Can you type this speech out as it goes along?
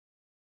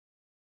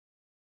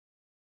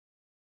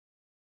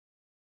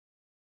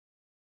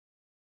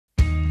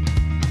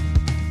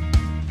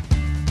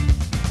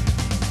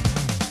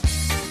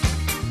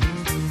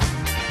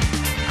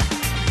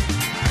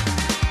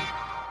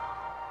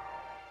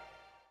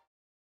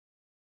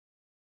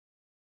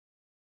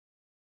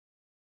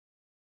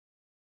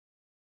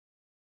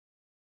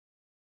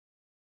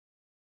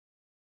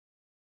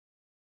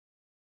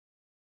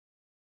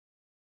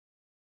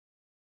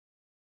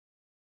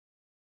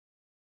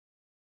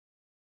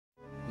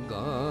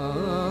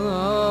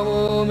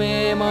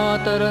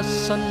मातरः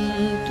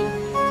सन्तु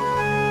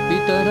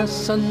पितरः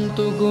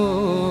सन्तु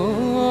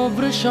गोवृषाः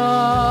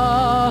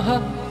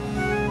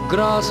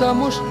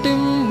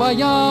ग्रासमुष्टिं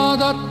मया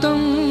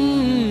दत्तं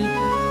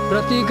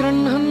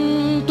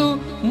प्रतिगृह्णन्तु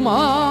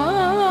मातरः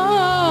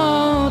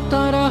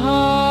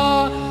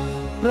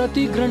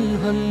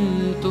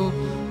प्रतिगृह्णन्तु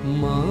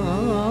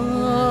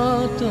मातरः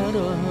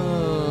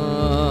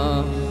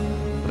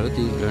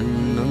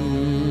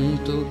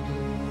प्रतिगृह्णन्तु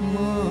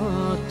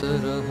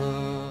मातरः.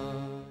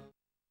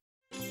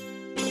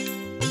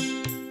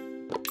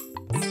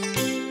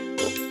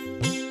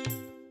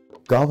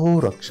 Gavo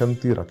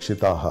rakshanti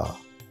rakshitaha.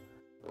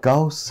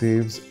 Cow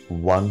saves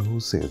one who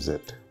saves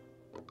it.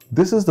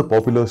 This is the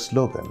popular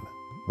slogan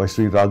by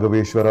Sri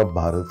Raghaveshwara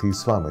Bharati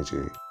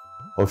Swamiji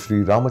of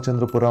Sri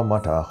Ramachandrapura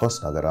Matha,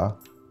 Hosnagara,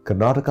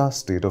 Karnataka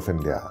state of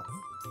India.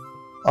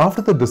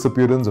 After the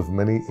disappearance of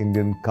many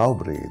Indian cow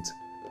breeds,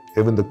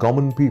 even the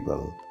common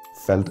people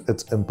felt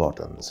its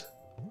importance.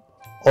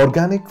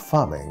 Organic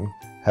farming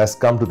has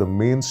come to the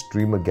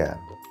mainstream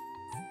again.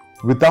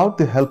 Without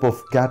the help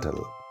of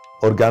cattle,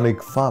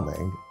 organic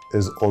farming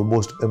is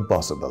almost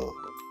impossible.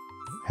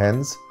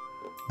 Hence,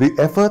 the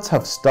efforts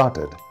have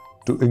started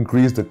to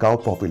increase the cow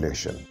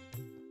population.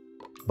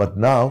 But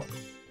now,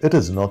 it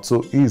is not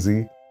so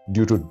easy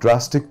due to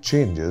drastic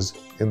changes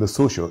in the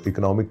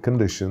socio-economic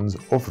conditions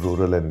of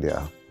rural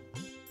India.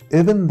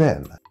 Even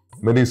then,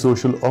 many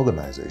social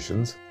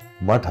organizations,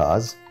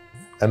 mathas,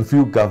 and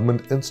few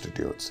government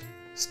institutes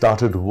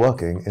started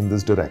working in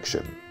this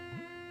direction.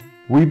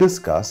 We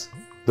discuss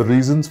the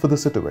reasons for the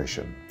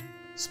situation,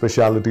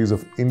 specialities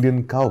of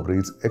Indian cow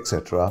breeds,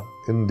 etc.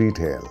 in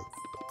detail.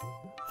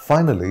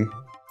 Finally,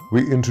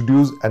 we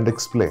introduce and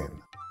explain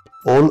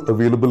all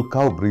available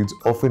cow breeds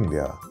of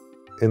India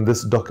in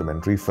this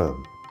documentary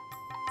film.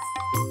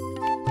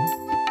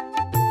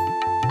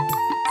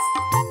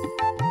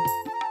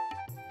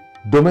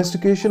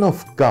 Domestication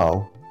of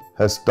cow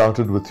has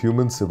started with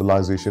human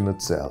civilization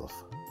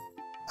itself.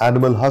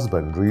 Animal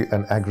husbandry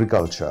and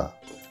agriculture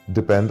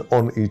depend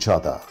on each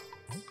other.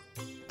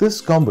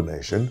 This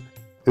combination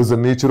is the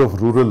nature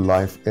of rural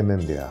life in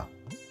India.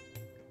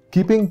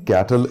 Keeping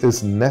cattle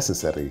is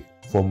necessary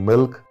for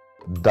milk,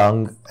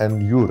 dung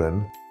and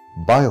urine,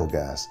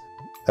 biogas,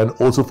 and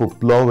also for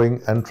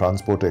ploughing and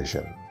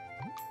transportation.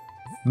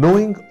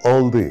 Knowing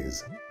all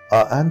these,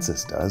 our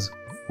ancestors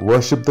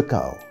worshipped the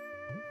cow,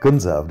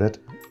 conserved it,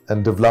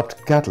 and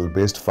developed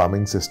cattle-based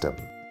farming system.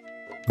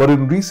 But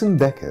in recent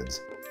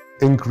decades,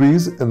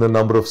 increase in the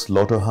number of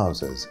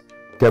slaughterhouses,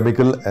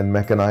 chemical and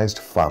mechanized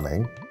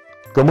farming,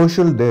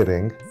 commercial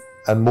dairying,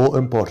 and more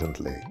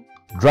importantly,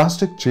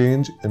 drastic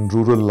change in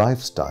rural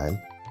lifestyle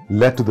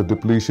led to the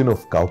depletion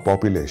of cow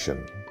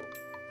population.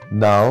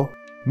 Now,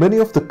 many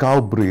of the cow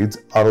breeds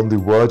are on the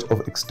verge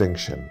of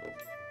extinction.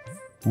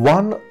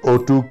 1 or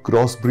 2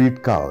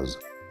 crossbreed cows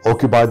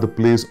occupy the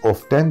place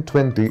of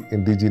 10-20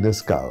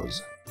 indigenous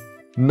cows.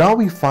 Now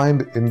we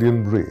find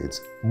Indian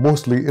breeds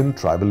mostly in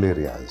tribal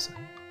areas.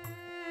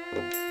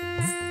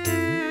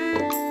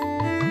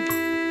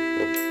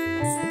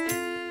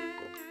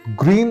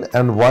 Green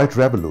and white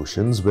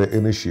revolutions were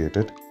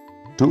initiated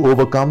to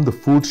overcome the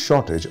food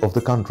shortage of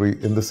the country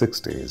in the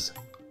 60s.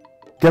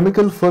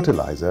 Chemical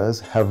fertilizers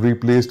have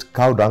replaced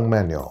cow dung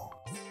manure.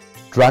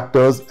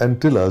 Tractors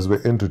and tillers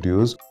were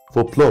introduced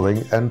for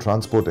ploughing and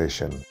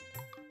transportation.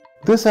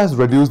 This has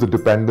reduced the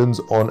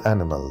dependence on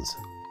animals.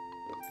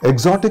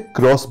 Exotic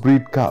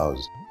crossbreed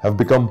cows have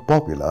become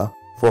popular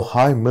for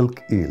high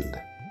milk yield.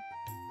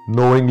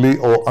 Knowingly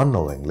or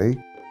unknowingly,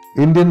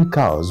 Indian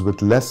cows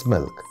with less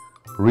milk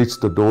reach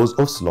the doors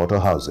of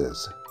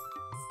slaughterhouses.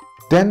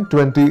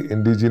 10-20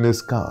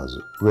 indigenous cows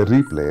were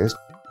replaced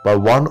by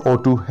 1 or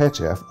 2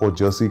 HF or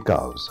Jersey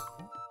cows.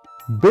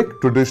 Big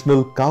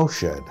traditional cow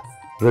shed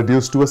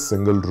reduced to a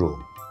single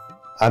room.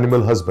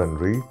 Animal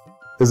husbandry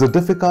is a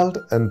difficult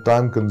and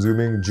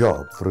time-consuming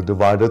job for a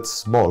divided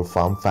small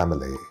farm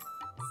family.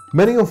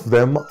 Many of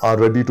them are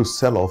ready to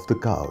sell off the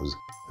cows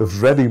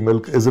if ready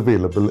milk is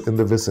available in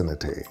the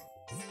vicinity.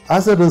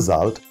 As a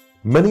result,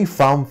 many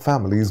farm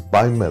families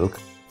buy milk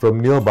from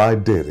nearby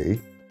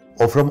dairy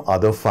or from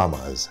other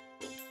farmers.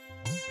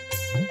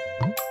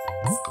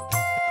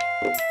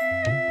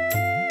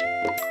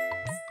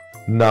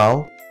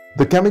 Now,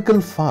 the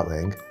chemical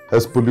farming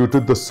has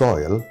polluted the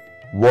soil,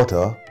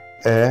 water,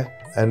 air,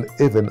 and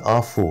even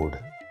our food.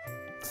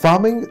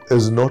 Farming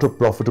is not a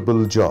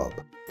profitable job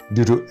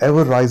due to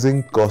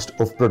ever-rising cost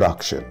of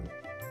production.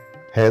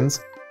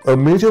 Hence, a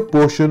major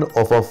portion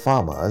of our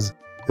farmers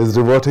is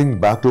reverting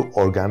back to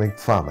organic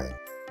farming.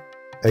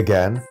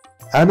 Again,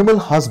 animal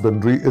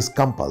husbandry is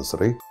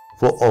compulsory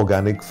for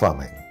organic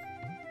farming.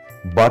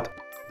 But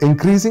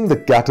increasing the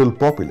cattle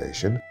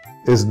population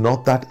is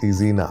not that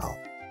easy now.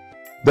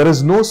 There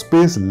is no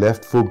space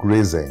left for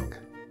grazing.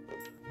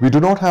 We do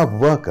not have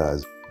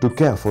workers to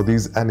care for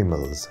these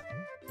animals.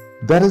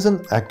 There is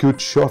an acute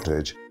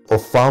shortage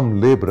of farm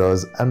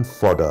laborers and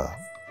fodder.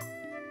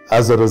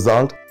 As a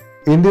result,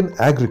 Indian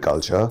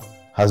agriculture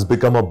has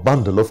become a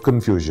bundle of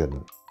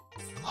confusion.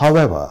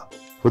 However,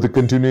 for the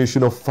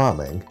continuation of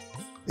farming,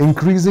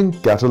 increasing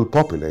cattle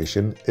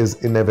population is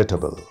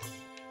inevitable.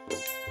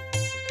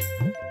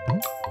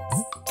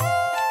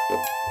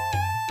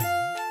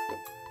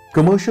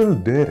 Commercial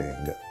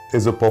dairying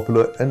is a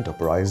popular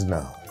enterprise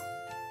now.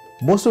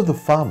 Most of the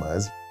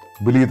farmers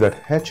believe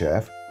that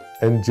HF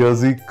and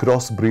Jersey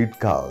crossbreed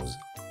cows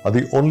are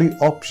the only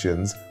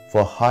options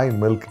for high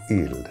milk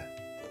yield.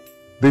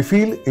 They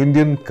feel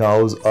Indian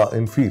cows are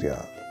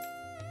inferior.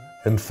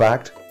 In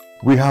fact,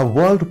 we have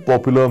world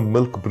popular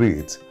milk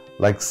breeds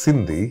like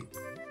Sindhi,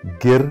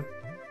 Gir,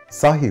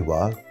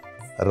 Sahiwal,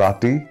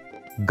 Rati,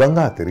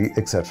 Gangatiri,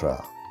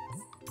 etc.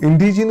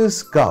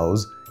 Indigenous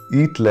cows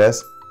eat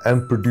less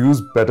and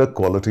produce better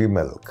quality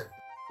milk.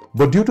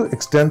 But due to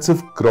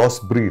extensive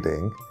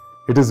crossbreeding,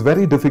 it is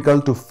very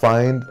difficult to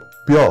find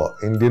pure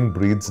Indian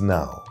breeds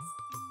now.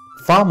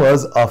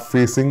 Farmers are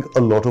facing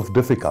a lot of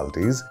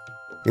difficulties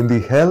in the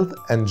health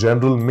and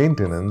general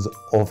maintenance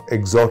of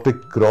exotic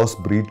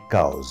crossbreed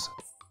cows.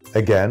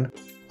 Again,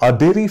 our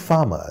dairy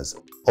farmers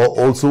are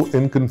also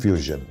in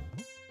confusion.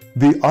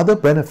 The other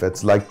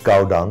benefits like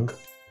cow dung,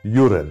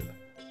 urine,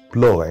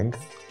 ploughing,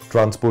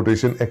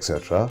 transportation,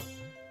 etc.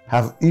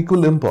 have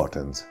equal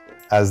importance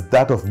as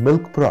that of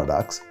milk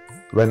products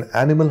when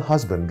animal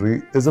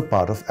husbandry is a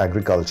part of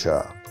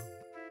agriculture.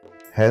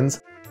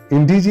 Hence,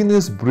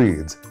 indigenous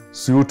breeds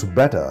suit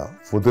better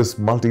for this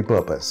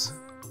multi-purpose.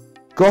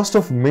 Cost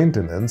of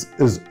maintenance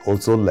is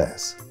also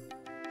less.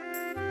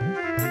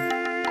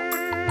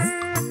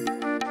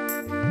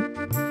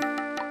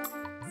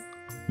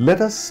 Let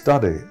us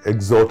study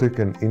exotic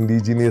and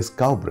indigenous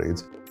cow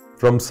breeds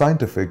from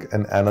scientific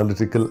and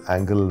analytical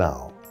angle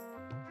now.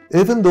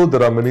 Even though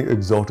there are many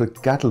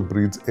exotic cattle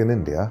breeds in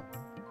India,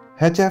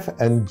 HF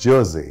and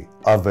Jersey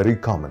are very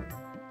common.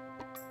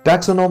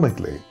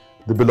 Taxonomically,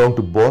 they belong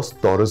to Bos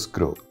Taurus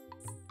group.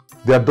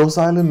 They are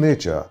docile in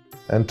nature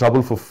and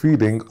trouble for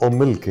feeding or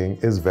milking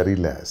is very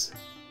less.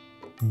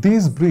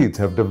 These breeds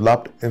have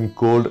developed in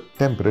cold,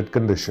 temperate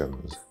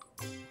conditions.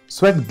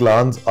 Sweat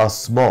glands are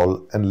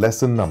small and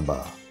less in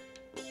number.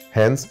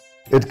 Hence,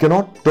 it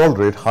cannot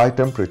tolerate high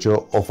temperature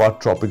of our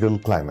tropical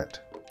climate.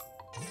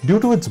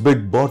 Due to its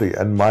big body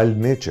and mild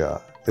nature,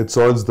 it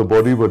soils the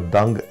body with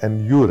dung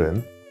and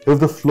urine if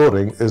the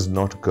flooring is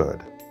not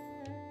good.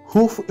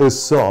 Hoof is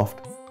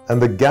soft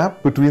and the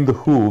gap between the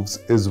hooves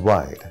is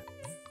wide.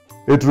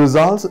 It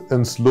results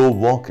in slow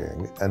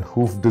walking and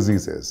hoof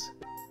diseases.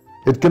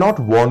 It cannot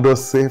wander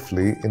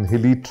safely in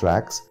hilly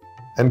tracks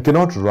and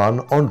cannot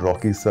run on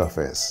rocky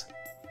surface.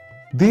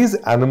 These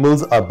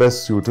animals are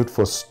best suited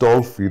for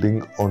stall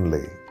feeding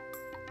only.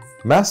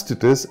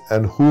 Mastitis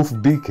and hoof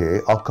decay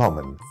are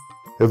common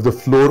if the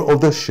floor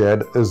of the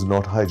shed is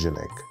not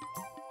hygienic.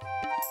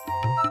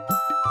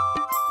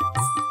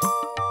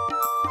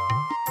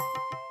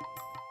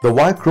 The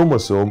Y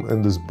chromosome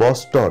in this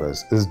Bos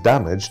Taurus is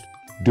damaged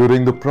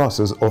during the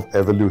process of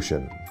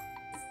evolution.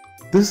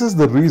 This is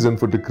the reason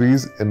for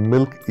decrease in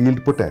milk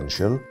yield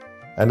potential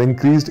and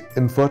increased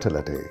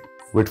infertility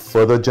with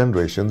further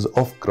generations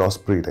of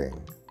crossbreeding.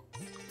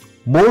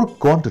 More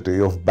quantity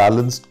of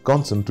balanced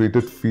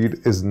concentrated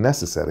feed is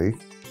necessary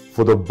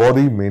for the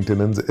body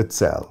maintenance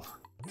itself.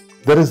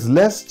 There is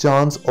less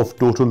chance of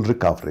total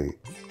recovery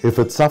if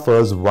it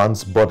suffers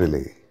once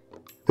bodily.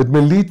 It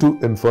may lead to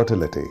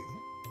infertility.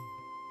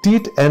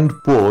 Teat end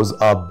pores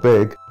are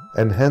big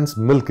and hence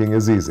milking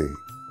is easy.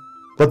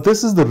 But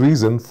this is the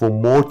reason for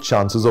more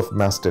chances of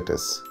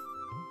mastitis.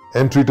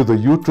 Entry to the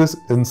uterus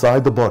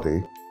inside the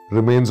body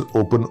remains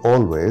open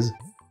always,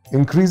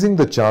 increasing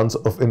the chance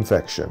of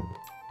infection.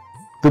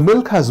 The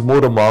milk has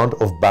more amount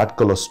of bad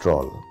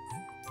cholesterol.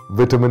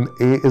 Vitamin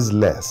A is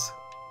less.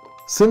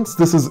 Since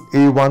this is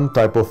A1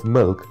 type of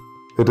milk,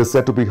 it is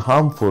said to be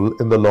harmful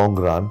in the long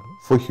run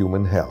for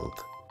human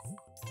health.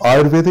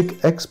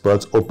 Ayurvedic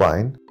experts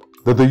opine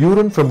that the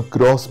urine from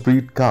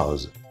crossbreed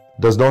cows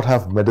does not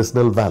have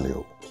medicinal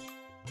value.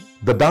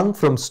 The dung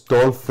from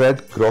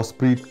stall-fed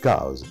crossbreed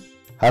cows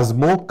has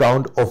more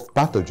count of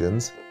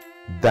pathogens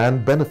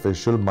than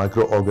beneficial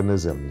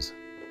microorganisms.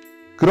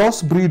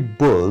 Crossbreed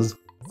bulls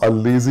are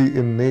lazy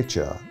in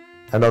nature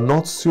and are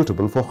not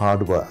suitable for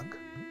hard work.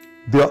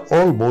 They are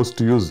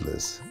almost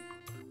useless.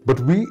 But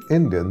we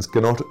Indians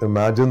cannot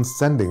imagine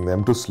sending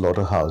them to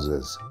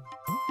slaughterhouses.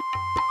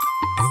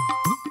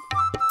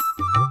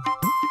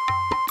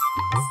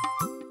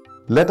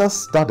 Let us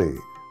study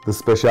the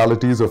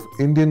specialities of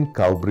Indian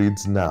cow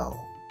breeds now.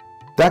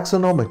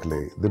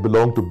 Taxonomically, they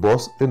belong to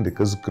Bos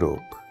indicus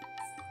group.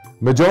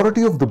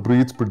 Majority of the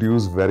breeds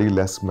produce very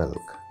less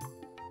milk.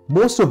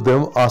 Most of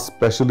them are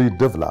specially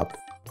developed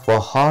for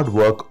hard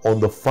work on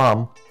the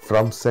farm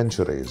from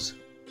centuries.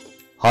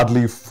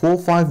 Hardly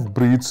 4-5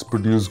 breeds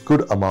produce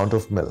good amount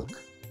of milk.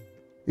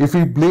 If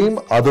we blame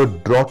other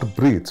draught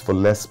breeds for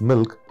less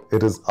milk,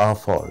 it is our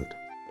fault.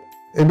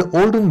 In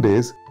olden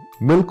days,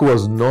 milk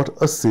was not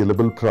a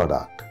saleable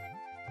product.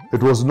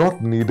 It was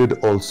not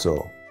needed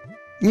also.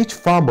 Each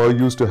farmer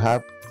used to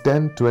have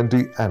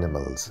 10-20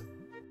 animals.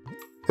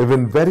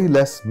 Even very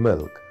less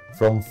milk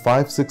from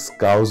 5-6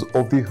 cows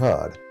of the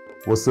herd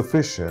was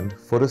sufficient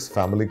for his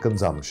family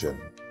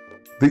consumption.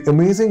 The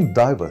amazing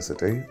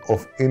diversity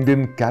of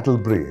Indian cattle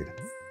breed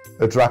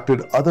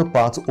attracted other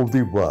parts of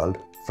the world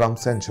from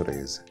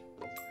centuries.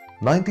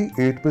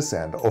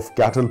 98% of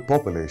cattle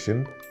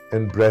population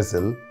in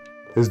Brazil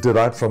is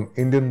derived from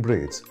Indian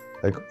breeds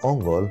like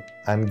Ongol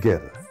and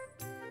Gir.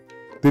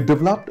 They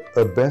developed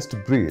a best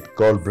breed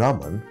called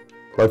Brahman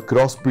by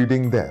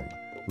crossbreeding them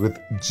with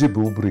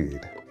Jibu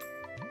breed.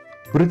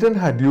 Britain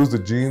had used the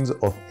genes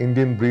of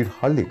Indian breed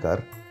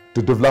Hallikar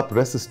to develop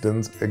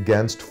resistance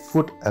against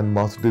foot and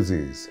mouth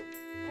disease.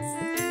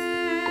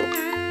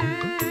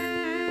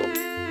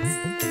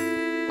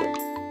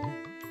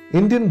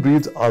 Indian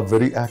breeds are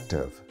very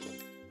active.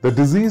 The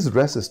disease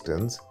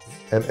resistance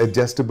and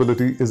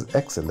adjustability is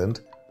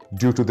excellent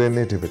due to their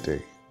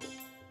nativity.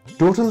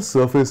 Total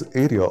surface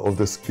area of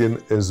the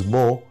skin is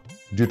more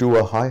due to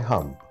a high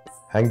hump,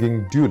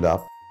 hanging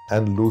dewlap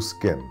and loose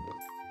skin.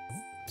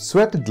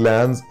 Sweat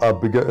glands are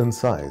bigger in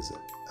size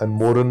and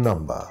more in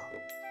number.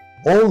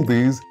 All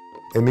these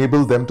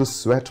enable them to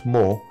sweat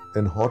more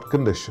in hot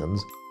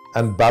conditions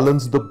and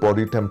balance the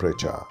body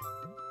temperature.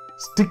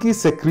 Sticky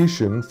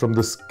secretion from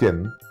the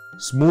skin,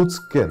 smooth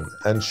skin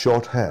and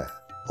short hair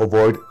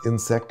avoid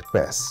insect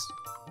pests.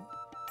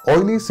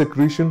 Oily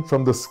secretion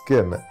from the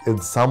skin in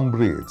some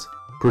breeds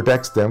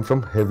protects them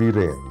from heavy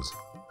rains.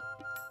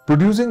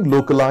 Producing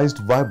localized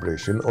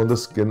vibration on the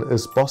skin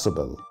is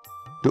possible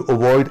to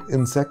avoid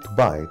insect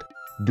bite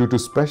due to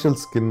special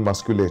skin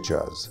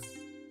musculatures.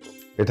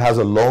 It has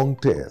a long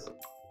tail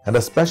and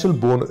a special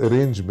bone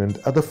arrangement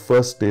at the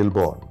first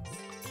tailbone.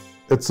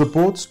 It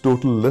supports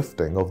total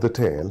lifting of the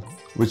tail,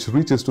 which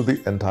reaches to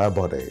the entire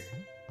body.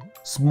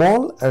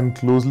 Small and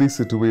closely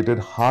situated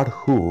hard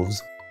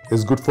hooves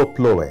is good for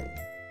plowing.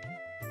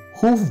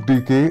 Hoof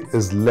decay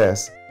is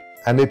less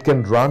and it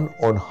can run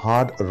on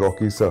hard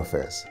rocky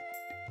surface.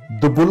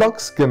 The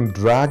bullocks can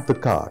drag the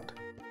cart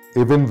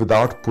even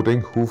without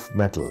putting hoof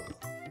metal.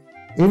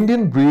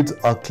 Indian breeds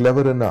are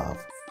clever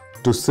enough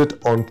to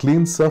sit on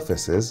clean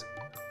surfaces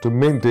to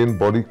maintain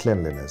body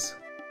cleanliness.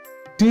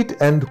 Teat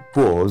and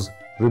pores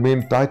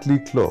remain tightly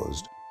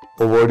closed,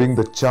 avoiding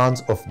the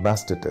chance of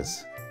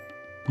mastitis.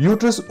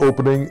 Uterus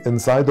opening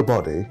inside the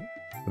body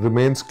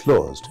remains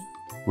closed,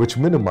 which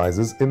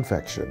minimizes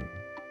infection.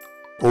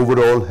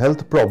 Overall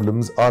health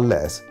problems are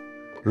less,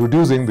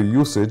 reducing the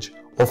usage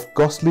of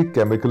costly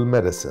chemical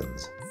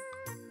medicines.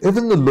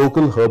 Even the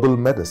local herbal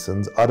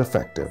medicines are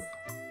effective.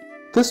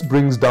 This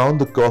brings down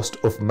the cost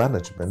of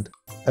management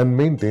and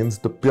maintains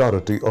the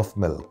purity of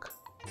milk.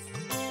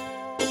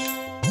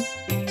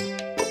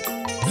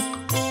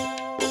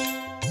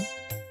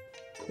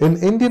 In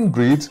Indian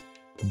breeds,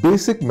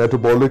 basic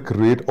metabolic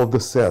rate of the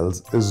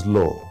cells is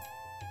low.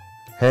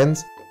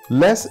 Hence,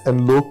 less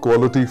and low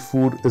quality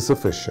food is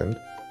sufficient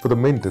for the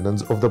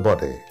maintenance of the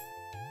body.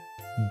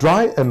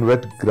 Dry and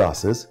wet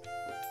grasses,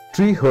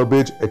 tree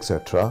herbage,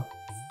 etc.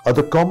 are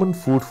the common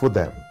food for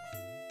them.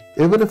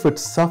 Even if it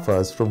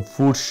suffers from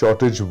food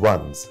shortage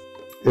once,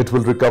 it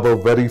will recover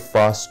very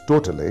fast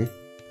totally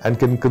and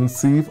can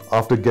conceive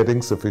after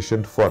getting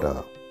sufficient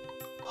fodder.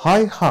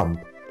 High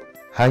hump,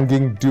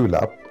 hanging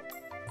dewlap,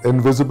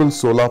 invisible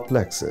solar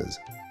plexus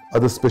are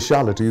the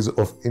specialities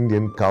of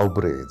Indian cow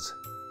breeds.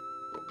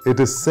 It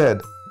is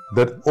said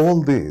that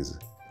all these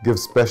give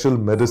special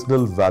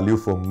medicinal value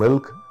for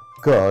milk,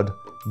 curd,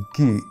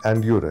 ghee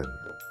and urine.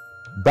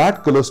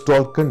 Bad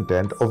cholesterol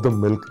content of the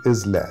milk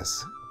is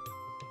less.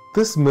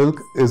 This milk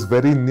is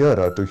very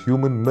nearer to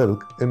human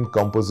milk in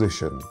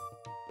composition.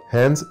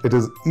 Hence, it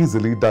is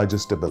easily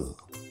digestible.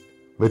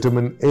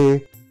 Vitamin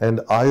A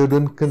and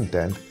iodine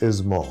content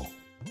is more.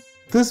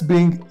 This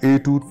being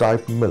A2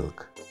 type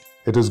milk,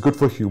 it is good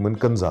for human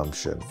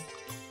consumption.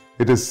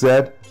 It is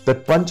said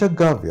that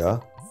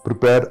Panchagavya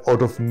prepared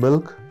out of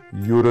milk,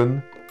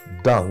 urine,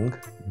 dung,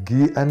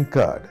 ghee and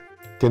curd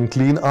can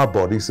clean our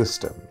body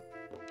system.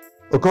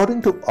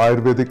 According to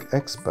Ayurvedic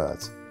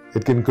experts,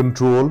 it can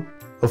control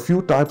a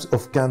few types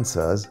of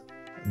cancers,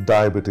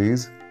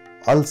 diabetes,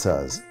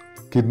 ulcers,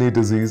 kidney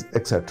disease,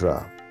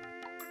 etc.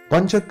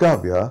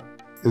 Panchagavya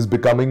is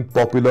becoming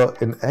popular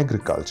in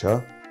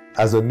agriculture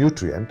as a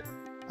nutrient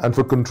and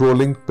for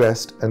controlling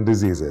pests and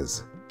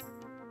diseases.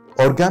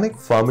 Organic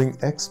farming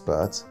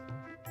experts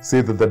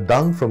say that the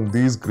dung from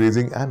these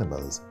grazing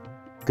animals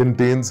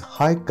contains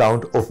high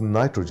count of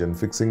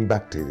nitrogen-fixing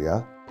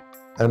bacteria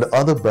and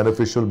other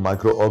beneficial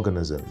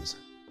microorganisms.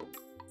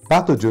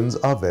 Pathogens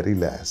are very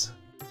less.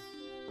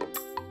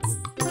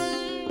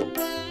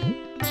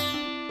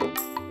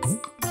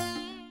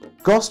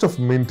 Cost of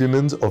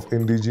maintenance of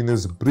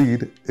indigenous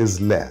breed is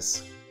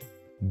less.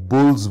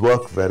 Bulls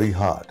work very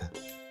hard.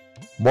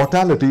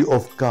 Mortality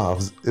of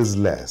calves is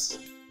less.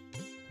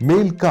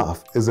 Male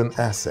calf is an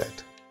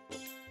asset.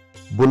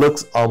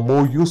 Bullocks are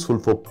more useful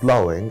for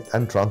ploughing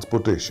and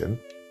transportation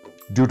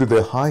due to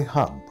their high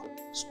hump,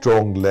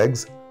 strong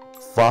legs,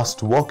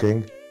 fast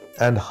walking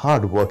and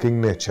hard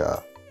working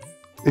nature.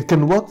 It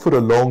can work for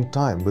a long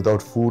time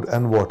without food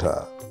and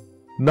water.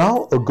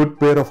 Now a good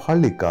pair of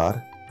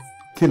Hallikar,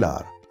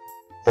 Kilar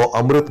or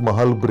Amrit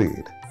Mahal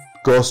breed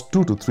cost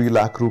 2 to 3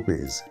 lakh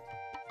rupees.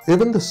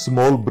 Even the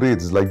small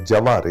breeds like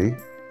Javari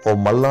or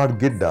Malnad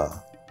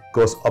Gidda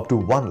cost up to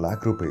 1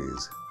 lakh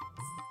rupees.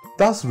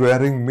 Thus,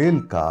 rearing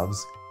male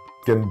calves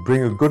can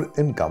bring a good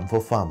income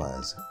for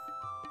farmers.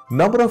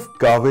 Number of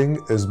calving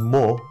is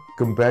more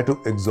compared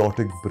to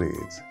exotic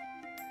breeds.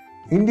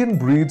 Indian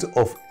breeds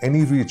of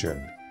any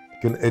region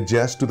can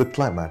adjust to the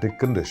climatic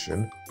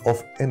condition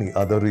of any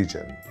other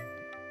region.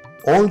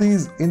 All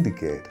these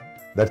indicate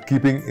that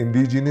keeping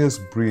indigenous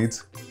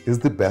breeds is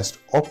the best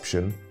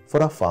option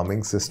for a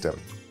farming system.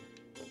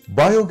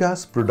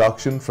 Biogas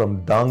production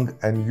from dung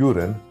and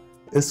urine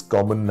is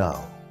common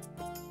now.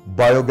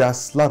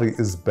 Biogas slurry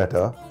is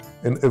better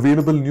in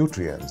available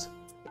nutrients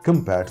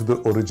compared to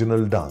the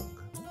original dung.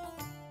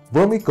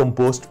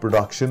 Vermicompost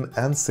production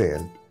and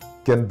sale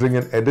can bring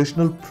an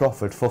additional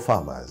profit for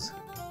farmers.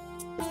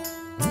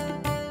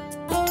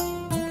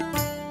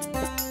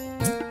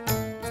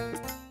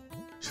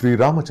 Sri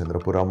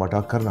Ramachandrapura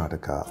Matha,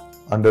 Karnataka,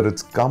 under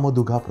its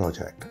Kamadugha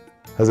project,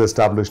 has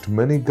established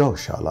many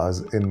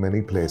gaushalas in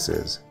many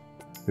places.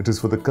 It is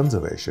for the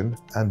conservation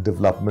and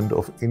development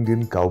of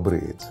Indian cow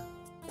breeds.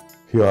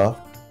 Here,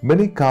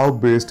 many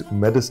cow-based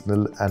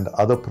medicinal and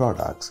other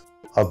products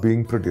are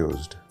being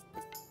produced.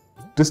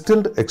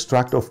 Distilled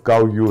extract of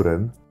cow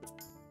urine,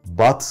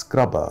 bath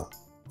scrubber,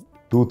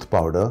 tooth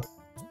powder,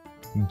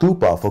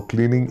 dupa for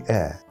cleaning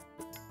air,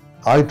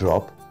 eye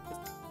drop,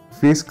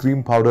 face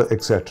cream powder,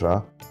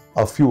 etc.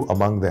 are few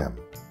among them.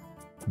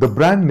 The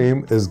brand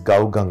name is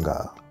Gau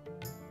Ganga.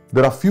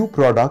 There are few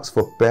products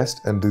for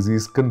pest and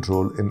disease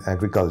control in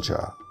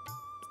agriculture.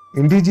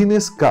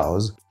 Indigenous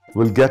cows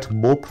will get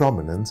more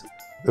prominence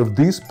if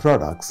these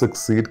products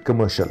succeed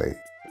commercially.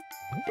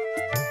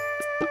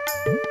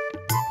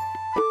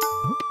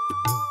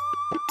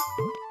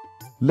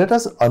 Let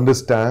us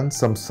understand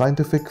some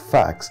scientific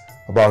facts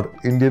about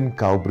Indian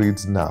cow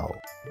breeds now.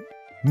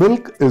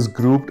 Milk is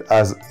grouped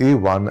as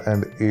A1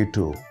 and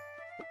A2.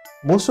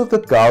 Most of the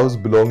cows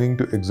belonging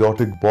to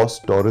exotic Bos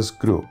Taurus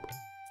group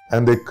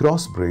and their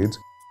crossbreeds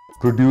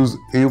produce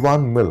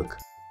A1 milk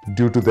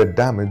due to their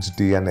damaged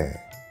DNA.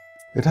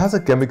 It has a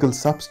chemical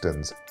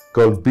substance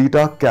called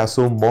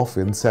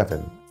beta-casomorphin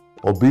 7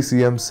 or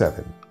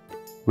BCM7,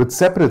 which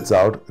separates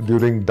out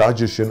during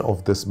digestion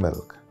of this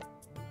milk.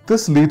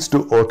 This leads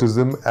to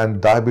autism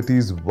and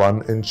diabetes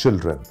 1 in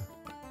children.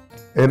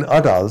 In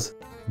adults,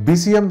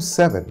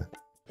 BCM7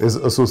 is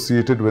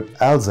associated with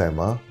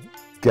Alzheimer,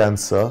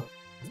 cancer,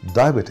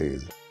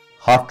 diabetes,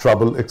 heart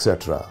trouble,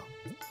 etc.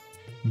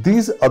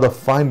 These are the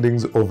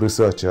findings of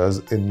researchers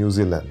in New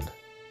Zealand.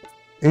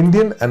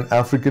 Indian and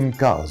African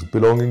cows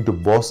belonging to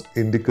Bos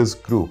Indicus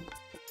group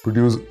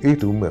produce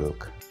A2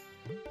 milk.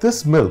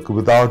 This milk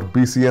without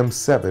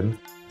BCM7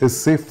 is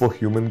safe for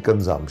human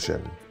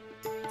consumption.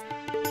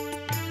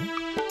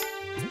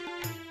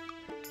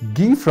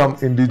 Ghee from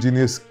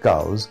indigenous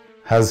cows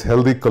has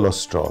healthy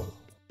cholesterol.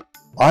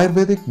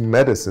 Ayurvedic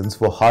medicines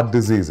for heart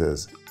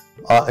diseases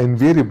are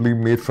invariably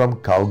made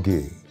from cow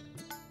ghee.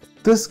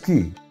 This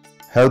ghee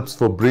helps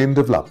for brain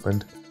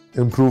development,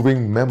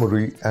 improving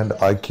memory and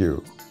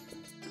IQ.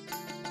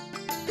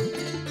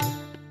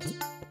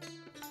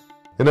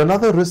 In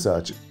another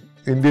research,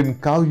 Indian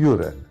cow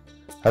urine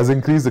has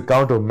increased the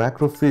count of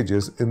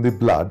macrophages in the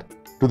blood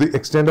to the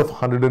extent of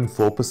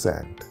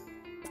 104%.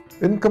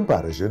 In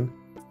comparison,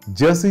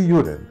 Jersey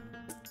urine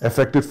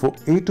affected for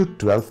 8 to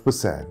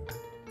 12%,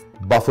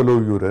 buffalo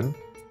urine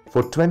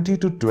for 20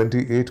 to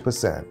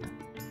 28%,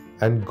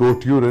 and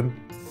goat urine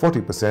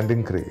 40%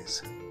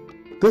 increase.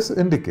 This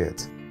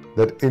indicates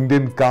that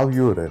Indian cow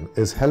urine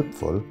is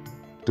helpful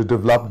to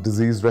develop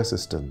disease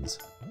resistance.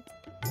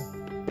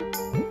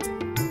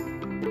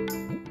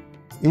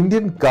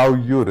 Indian cow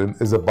urine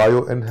is a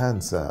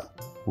bioenhancer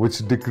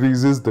which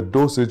decreases the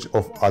dosage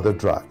of other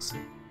drugs.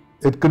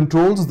 It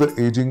controls the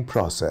aging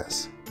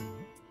process.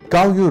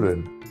 Cow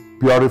urine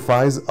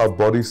purifies our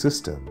body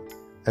system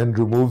and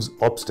removes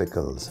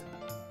obstacles.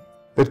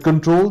 It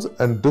controls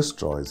and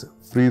destroys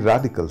free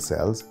radical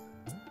cells,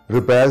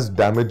 repairs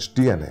damaged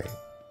DNA,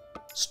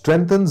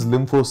 strengthens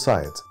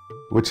lymphocytes,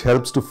 which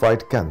helps to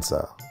fight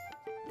cancer.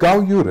 Cow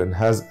urine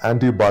has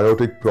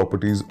antibiotic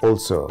properties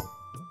also.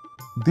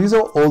 These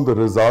are all the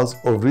results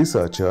of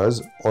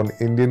researchers on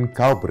Indian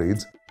cow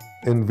breeds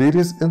in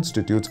various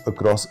institutes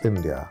across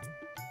India.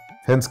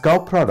 Hence, cow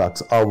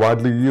products are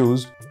widely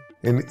used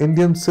in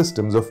Indian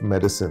systems of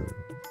medicine.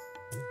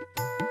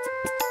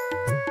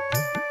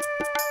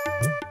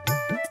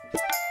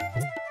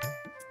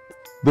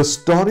 The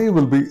story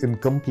will be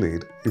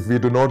incomplete if we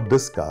do not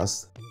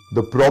discuss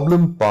the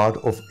problem part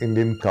of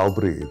Indian cow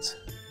breeds.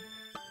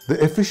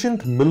 The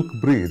efficient milk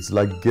breeds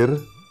like Gir,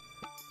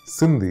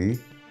 Sindhi,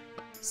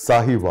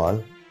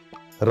 Sahiwal,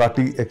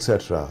 Rati,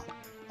 etc.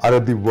 are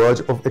at the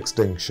verge of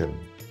extinction.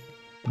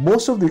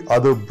 Most of the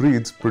other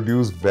breeds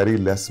produce very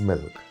less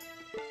milk.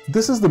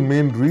 This is the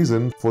main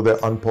reason for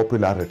their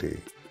unpopularity.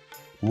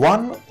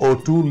 1 or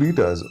 2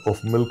 liters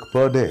of milk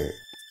per day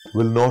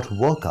will not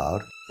work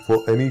out for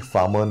any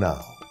farmer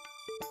now.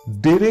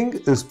 Dairying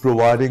is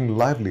providing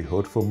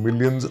livelihood for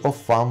millions of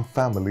farm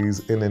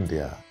families in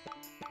India.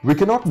 We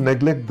cannot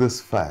neglect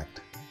this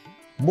fact.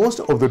 Most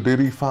of the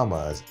dairy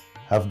farmers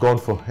have gone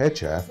for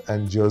HF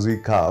and Jersey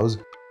cows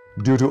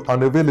due to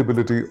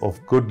unavailability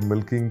of good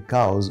milking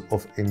cows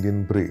of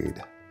Indian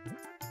breed.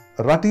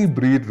 Rati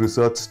Breed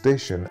Research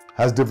Station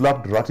has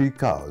developed Rati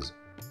cows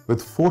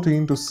with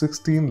 14 to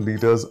 16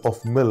 liters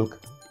of milk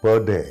per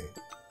day.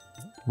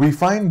 We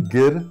find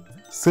Gir,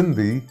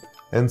 Sindhi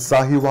and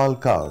Sahiwal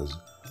cows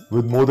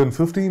with more than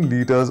 15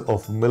 liters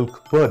of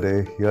milk per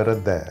day here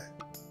and there.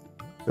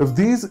 If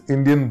these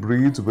Indian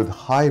breeds with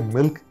high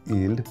milk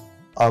yield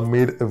are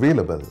made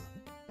available,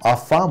 our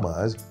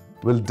farmers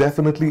will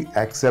definitely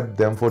accept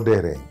them for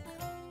dairying.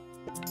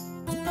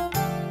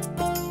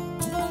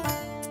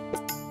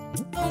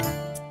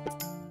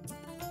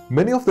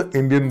 Many of the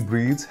Indian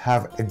breeds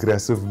have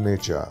aggressive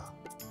nature.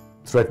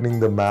 Threatening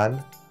the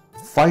man,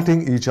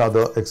 fighting each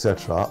other,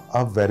 etc.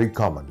 are very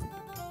common.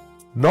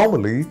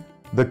 Normally,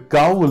 the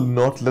cow will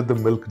not let the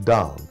milk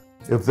down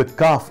if the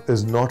calf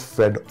is not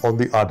fed on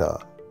the udder.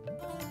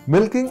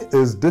 Milking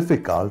is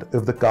difficult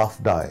if the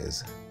calf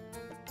dies.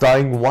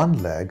 Tying one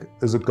leg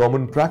is a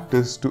common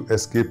practice to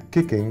escape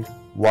kicking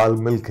while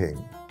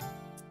milking.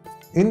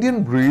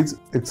 Indian breeds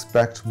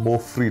expect more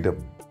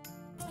freedom.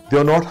 They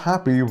are not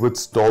happy with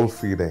stall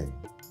feeding.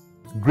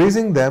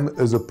 Grazing them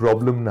is a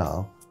problem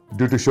now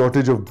due to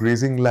shortage of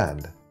grazing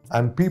land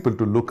and people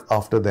to look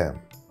after them.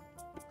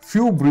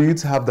 Few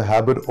breeds have the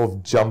habit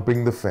of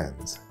jumping the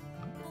fence.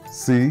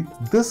 See,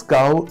 this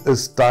cow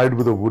is tied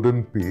with a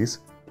wooden piece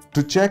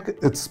to check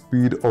its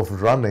speed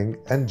of running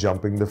and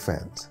jumping the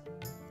fence.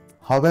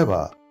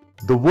 However,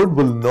 the wood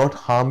will not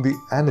harm the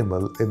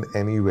animal in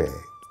any way.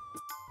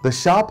 The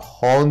sharp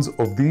horns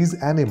of these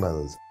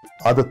animals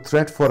are the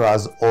threat for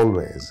us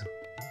always.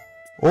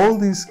 All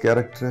these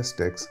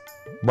characteristics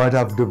might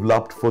have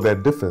developed for their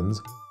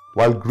defense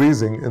while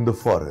grazing in the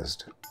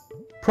forest.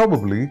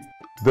 Probably,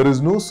 there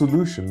is no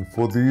solution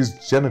for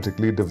these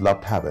genetically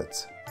developed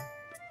habits.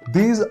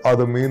 These are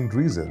the main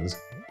reasons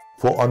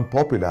for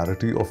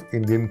unpopularity of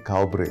Indian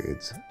cow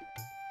breeds.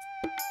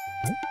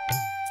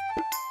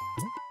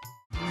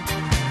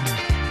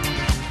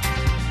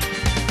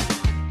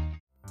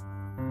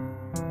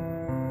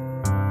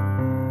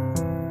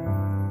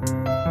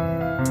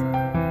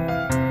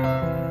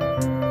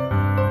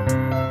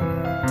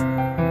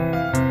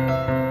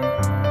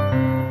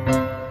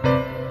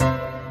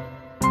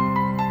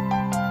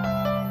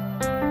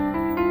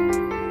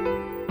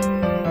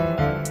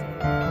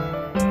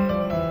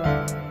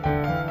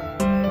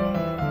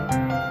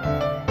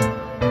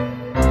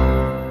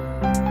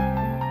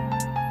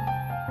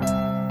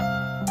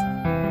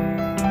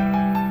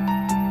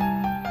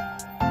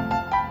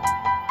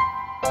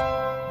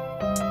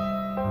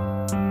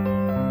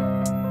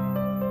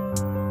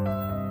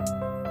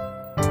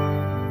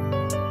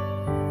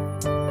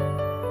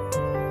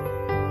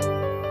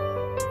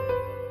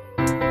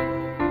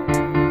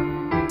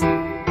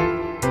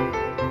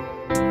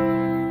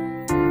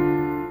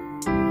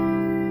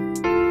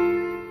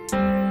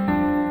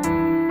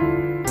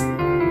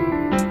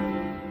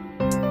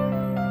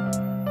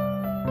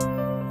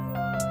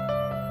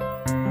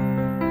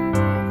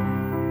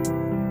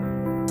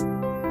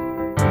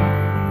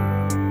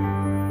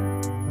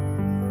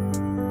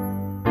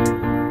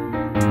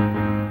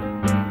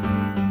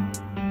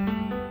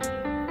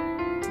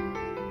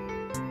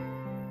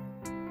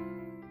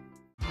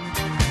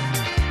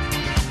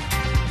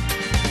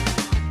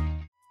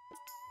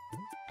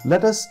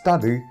 Let us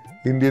study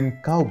Indian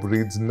cow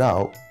breeds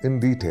now in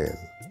detail.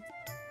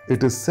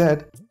 It is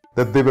said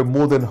that there were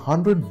more than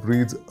 100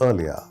 breeds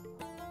earlier,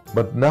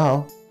 but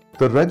now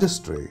the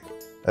registry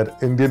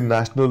at Indian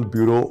National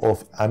Bureau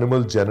of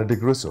Animal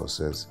Genetic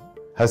Resources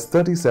has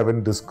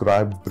 37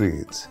 described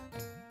breeds.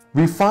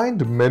 We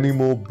find many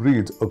more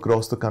breeds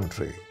across the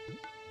country,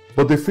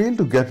 but they fail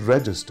to get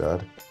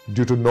registered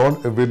due to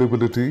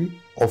non-availability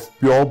of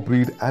pure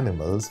breed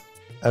animals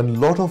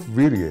and lot of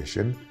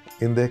variation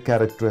in their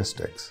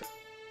characteristics.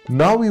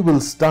 Now we will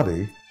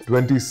study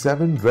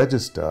 27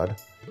 registered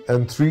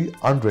and 3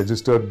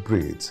 unregistered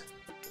breeds.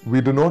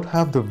 We do not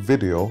have the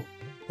video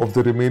of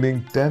the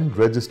remaining 10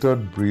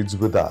 registered breeds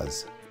with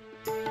us.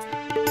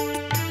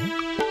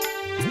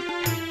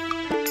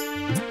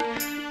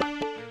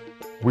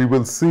 We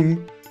will see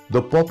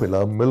the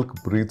popular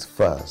milk breeds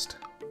first.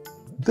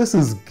 This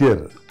is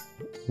Gir,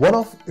 one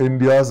of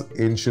India's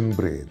ancient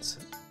breeds.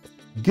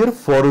 Gir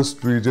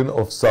forest region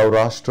of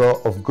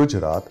Saurashtra of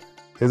Gujarat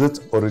is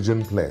its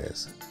origin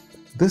place.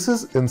 This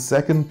is in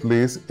second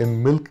place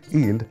in milk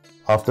yield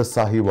after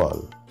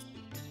Sahiwal.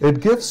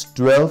 It gives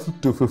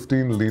 12 to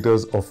 15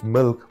 liters of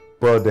milk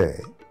per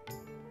day.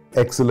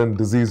 Excellent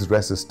disease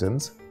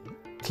resistance,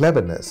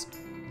 cleverness,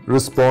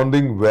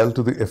 responding well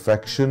to the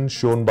affection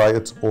shown by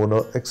its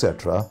owner,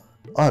 etc.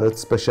 are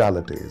its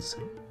specialities.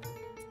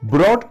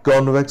 Broad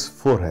convex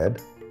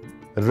forehead,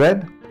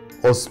 red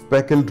or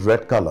speckled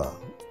red color,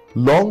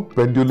 long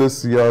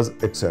pendulous ears,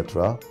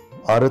 etc.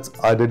 are its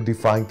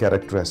identifying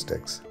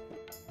characteristics.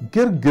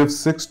 Gir gives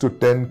 6 to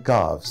 10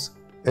 calves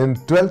in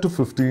 12 to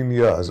 15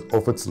 years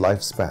of its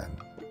lifespan.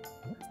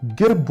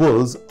 Gir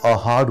bulls are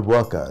hard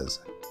workers.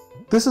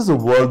 This is a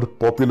world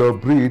popular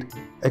breed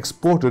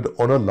exported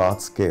on a large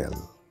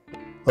scale.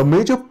 A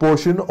major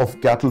portion of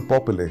cattle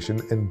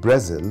population in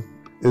Brazil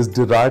is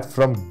derived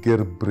from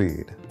Gir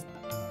breed.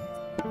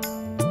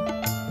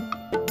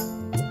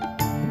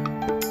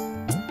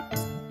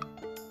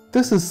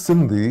 This is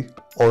Sindhi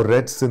or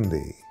Red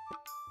Sindhi.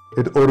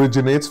 It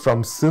originates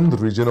from Sindh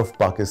region of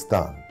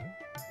Pakistan.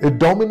 It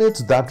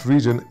dominates that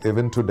region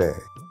even today.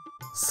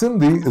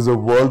 Sindhi is a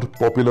world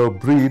popular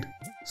breed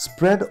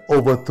spread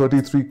over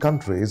 33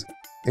 countries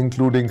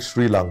including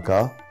Sri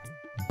Lanka,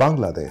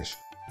 Bangladesh,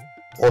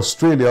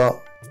 Australia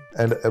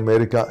and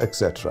America,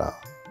 etc.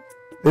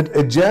 It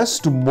adjusts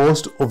to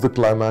most of the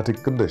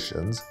climatic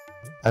conditions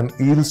and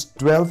yields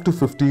 12 to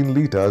 15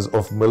 liters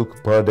of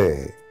milk per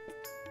day.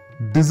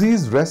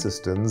 Disease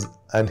resistance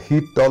and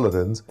heat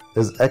tolerance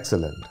is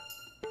excellent.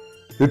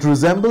 It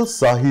resembles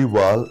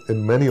Sahiwal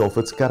in many of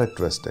its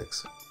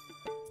characteristics.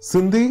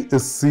 Sindhi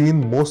is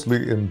seen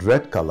mostly in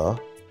red color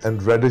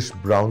and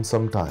reddish-brown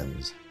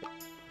sometimes.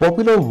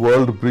 Popular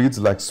world breeds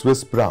like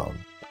Swiss Brown,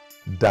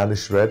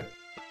 Danish Red,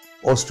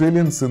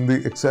 Australian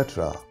Sindhi,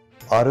 etc.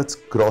 are its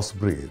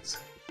crossbreeds.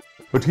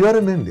 But here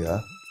in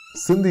India,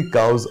 Sindhi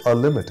cows are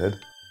limited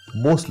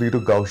mostly to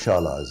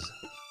gaushalas.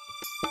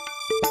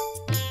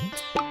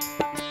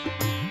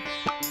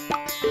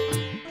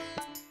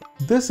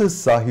 This is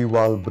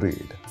Sahiwal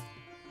breed.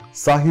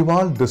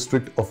 Sahiwal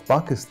district of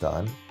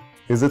Pakistan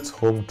is its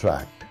home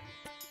tract.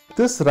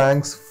 This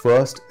ranks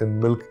first in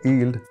milk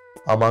yield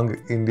among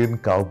Indian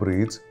cow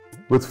breeds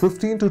with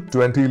 15 to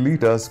 20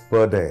 liters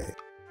per day.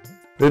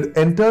 It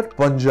entered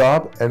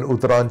Punjab and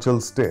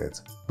Uttaranchal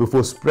states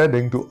before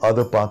spreading to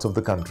other parts of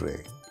the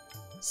country.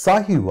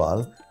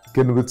 Sahiwal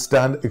can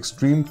withstand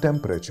extreme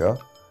temperature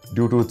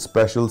due to its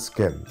special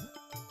skin.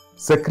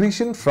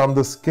 Secretion from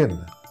the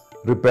skin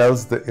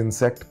repels the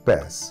insect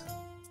pests.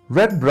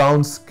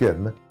 Red-brown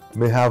skin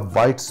may have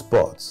white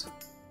spots.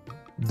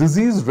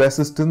 Disease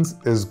resistance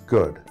is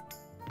good.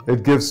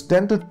 It gives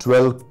 10 to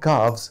 12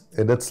 calves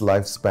in its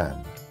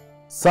lifespan.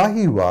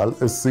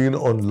 Sahiwal is seen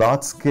on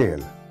large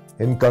scale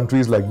in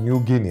countries like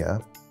New Guinea,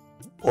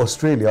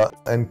 Australia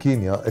and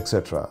Kenya,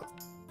 etc.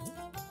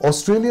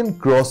 Australian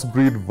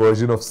crossbreed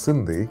version of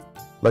Sindhi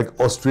like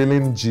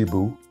Australian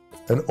Jebu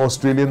and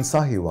Australian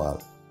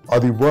Sahiwal are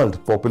the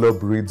world popular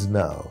breeds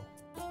now.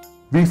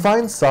 We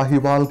find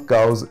Sahiwal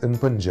cows in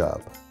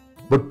Punjab,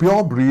 but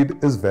pure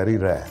breed is very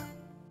rare.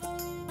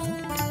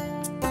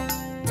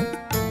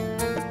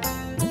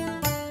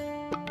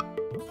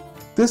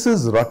 This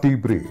is Rati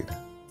breed.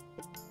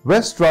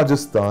 West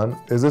Rajasthan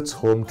is its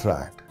home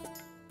tract.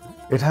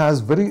 It has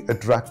very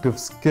attractive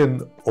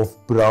skin of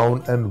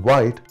brown and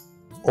white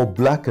or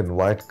black and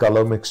white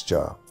color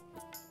mixture.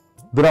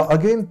 There are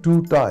again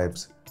two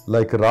types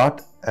like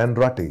Rat and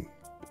Rati.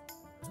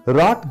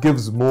 Rat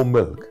gives more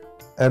milk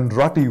and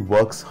Rati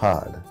works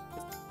hard.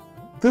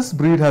 This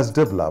breed has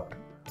developed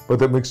by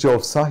the mixture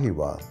of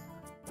Sahiwal,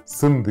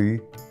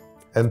 Sindhi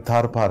and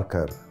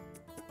Tharparkar.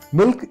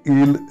 Milk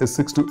yield is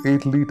 6 to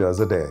 8 liters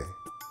a day.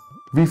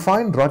 We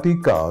find Rati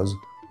cows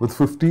with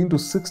 15 to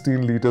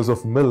 16 liters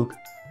of milk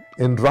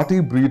in Rati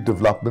breed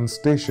development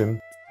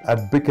station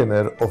at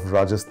Bikaner of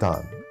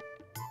Rajasthan.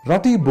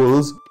 Rati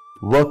bulls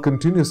work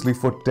continuously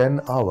for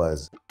 10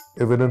 hours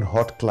even in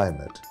hot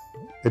climate.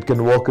 It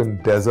can walk in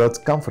deserts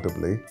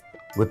comfortably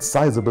with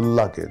sizable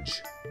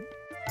luggage.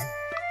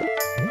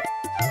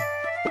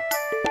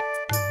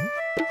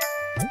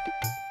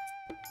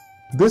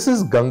 This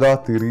is Ganga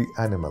Tiri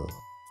animal.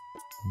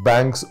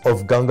 Banks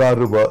of Ganga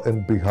river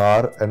in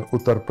Bihar and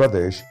Uttar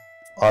Pradesh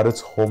are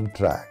its home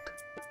tract.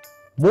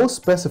 More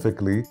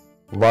specifically,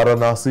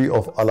 Varanasi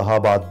of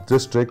Allahabad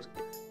district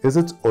is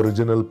its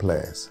original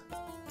place.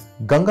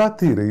 Ganga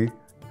Tiri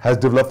has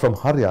developed from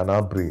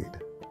Haryana breed.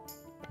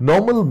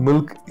 Normal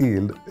milk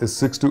yield is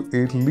 6 to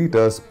 8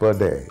 liters per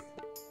day.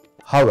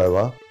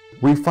 However,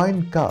 we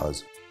find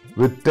cows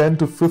with 10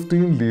 to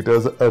 15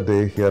 liters a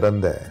day here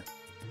and there.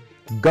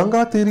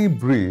 Ganga Tiri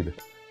breed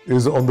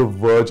is on the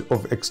verge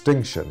of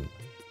extinction.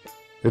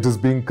 It is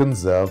being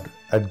conserved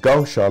at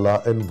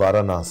Gaushala in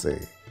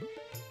Varanasi.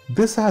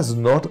 This has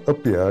not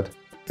appeared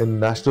in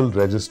National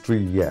Registry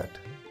yet.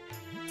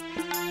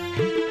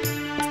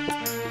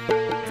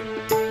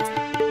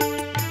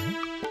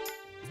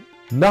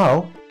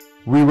 Now,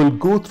 we will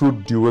go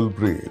through dual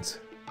breeds.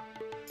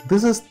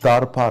 This is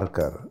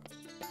Tharparkar.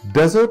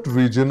 Desert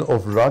region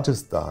of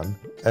Rajasthan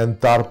and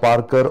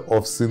Tharparkar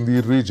of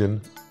Sindhi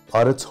region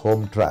are its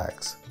home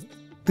tracks.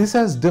 This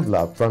has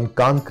developed from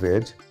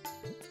Kankrej,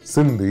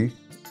 Sindhi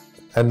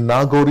and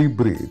Nagori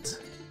breeds.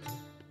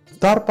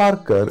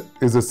 Tharparkar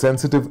is a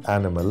sensitive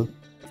animal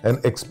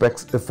and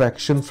expects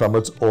affection from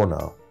its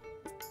owner.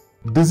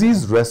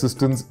 Disease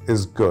resistance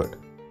is good.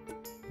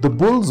 The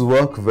bulls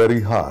work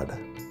very hard.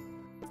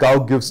 Cow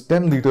gives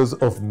 10 liters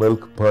of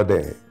milk per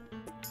day.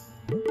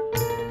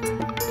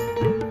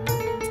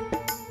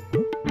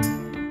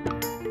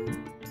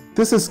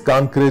 This is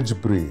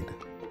Kankrej breed.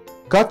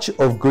 Kutch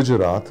of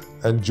Gujarat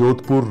and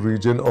Jodhpur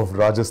region of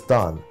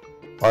Rajasthan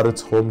are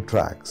its home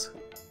tracks.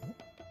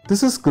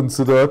 This is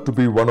considered to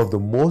be one of the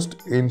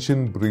most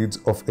ancient breeds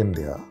of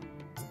India.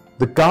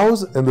 The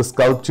cows in the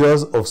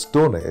sculptures of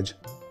Stone Age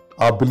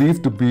are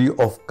believed to be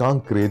of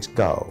Kankraj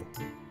cow.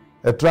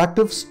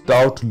 Attractive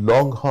stout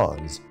long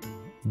horns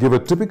give a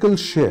typical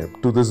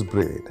shape to this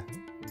breed.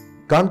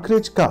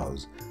 Kankraj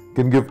cows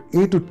can give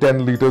 8 to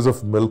 10 liters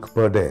of milk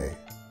per day.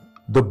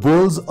 The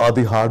bulls are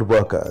the hard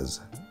workers.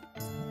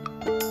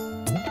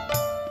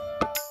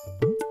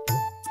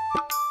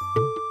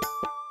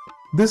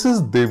 This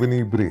is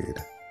Devani breed.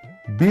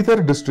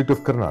 Bidar district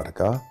of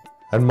Karnataka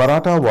and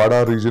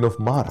Marathwada region of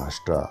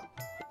Maharashtra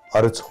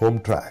are its home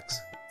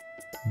tracks.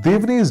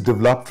 Devani is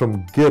developed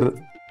from Gir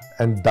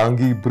and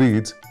Dangi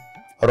breeds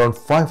around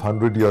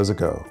 500 years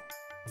ago.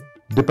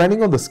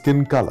 Depending on the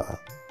skin color,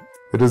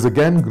 it is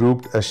again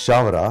grouped as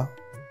Shavara,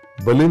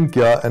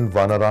 Balinkya and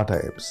Vanara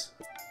types.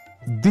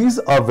 These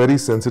are very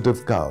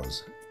sensitive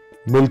cows.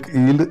 Milk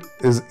yield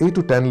is 8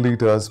 to 10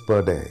 liters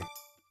per day.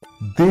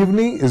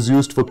 Devani is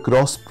used for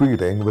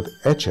crossbreeding with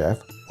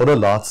HF on a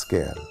large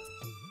scale.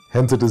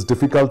 Hence it is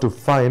difficult to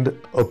find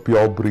a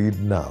pure breed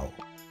now.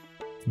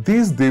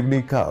 These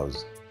Devani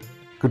cows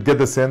could get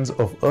the sense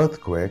of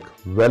earthquake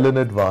well in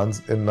advance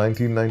in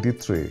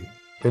 1993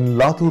 in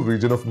Latur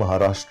region of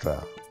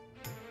Maharashtra.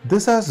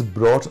 This has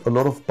brought a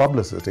lot of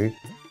publicity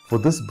for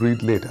this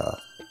breed later.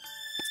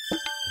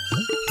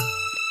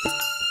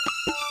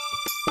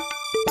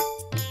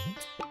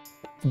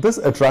 This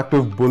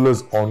attractive bull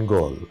is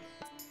Ongole.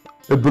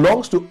 It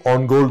belongs to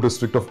Ongole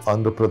district of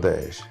Andhra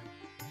Pradesh.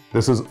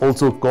 This is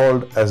also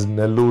called as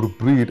Nellore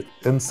breed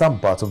in some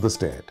parts of the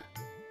state.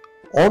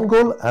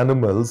 Ongole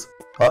animals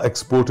are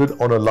exported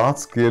on a large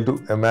scale to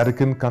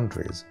American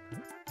countries.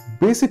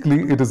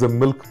 Basically, it is a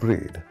milk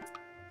breed,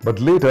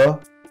 but later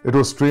it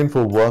was trained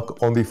for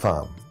work on the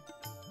farm.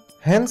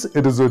 Hence,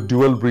 it is a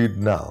dual breed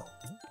now.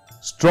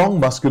 Strong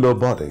muscular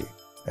body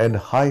and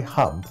high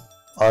hump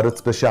are its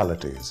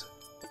specialities.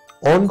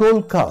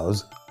 Ongole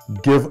cows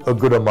give a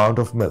good amount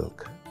of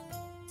milk.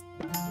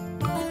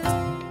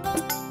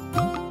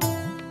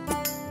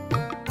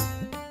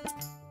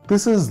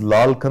 This is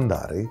Lal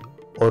Kandari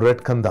or Red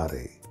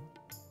Kandari.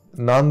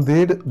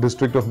 Nanded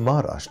district of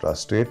Maharashtra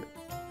state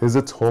is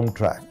its home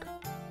tract.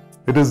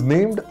 It is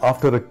named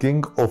after a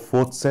king of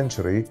 4th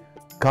century,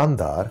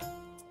 Kandar,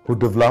 who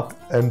developed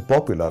and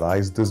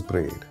popularized this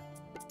breed.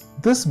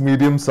 This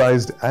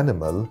medium-sized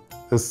animal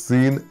is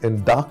seen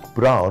in dark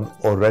brown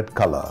or red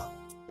color.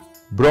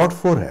 Broad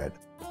forehead,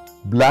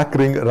 black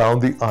ring around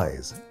the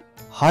eyes,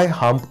 high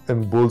hump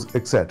in bulls,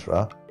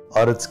 etc.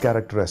 are its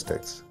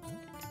characteristics.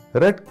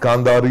 Red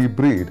Kandari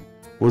breed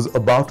was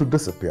about to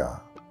disappear.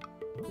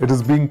 It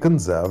is being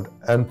conserved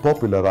and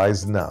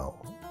popularized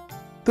now.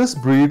 This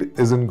breed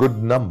is in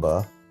good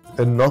number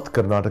in North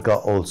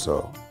Karnataka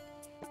also.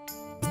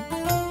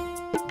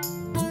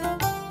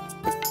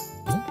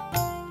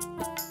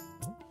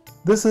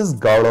 This is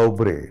Gaudao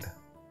breed.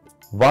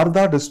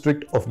 Wardha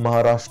district of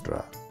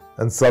Maharashtra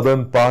and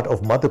southern part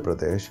of Madhya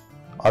Pradesh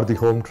are the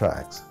home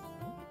tracks.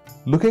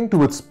 Looking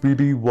to its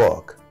speedy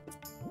walk,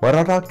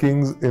 Maratha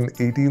kings in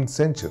 18th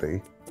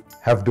century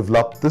have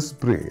developed this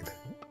breed.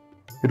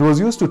 It was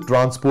used to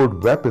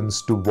transport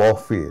weapons to war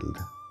field.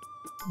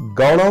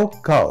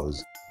 Gaudao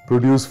cows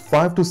produce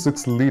 5 to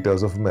 6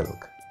 liters of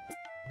milk.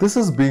 This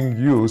is being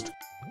used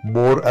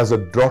more as a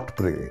draught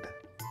breed.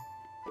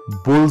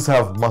 Bulls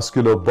have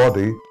muscular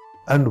body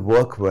and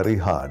work very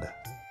hard.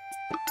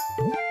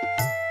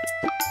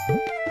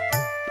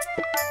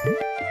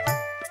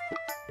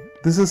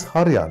 This is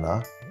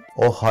Haryana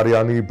or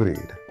Haryani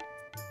breed.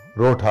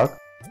 Rohtak,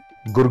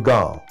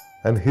 Gurgaon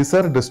and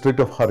Hisar district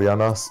of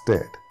Haryana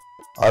state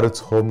are its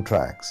home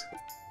tracks.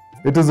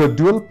 It is a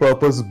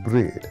dual-purpose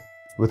breed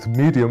with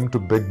medium to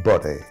big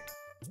body.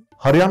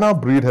 Haryana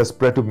breed has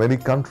spread to many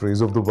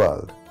countries of the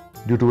world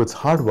due to its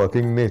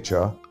hard-working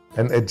nature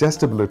and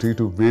adjustability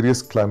to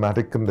various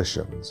climatic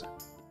conditions.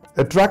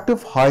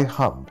 Attractive high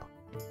hump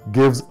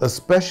gives a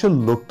special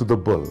look to the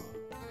bull.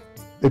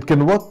 It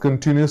can work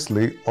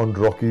continuously on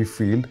rocky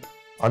field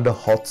under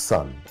hot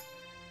sun.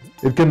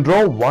 It can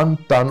draw 1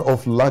 ton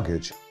of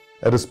luggage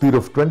at a speed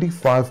of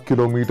 25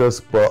 kilometers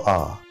per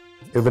hour,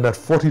 even at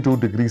 42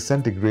 degrees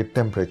centigrade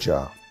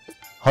temperature.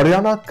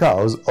 Haryana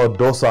cows are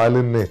docile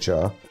in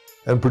nature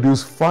and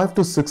produce 5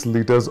 to 6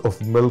 liters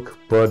of milk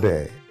per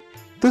day.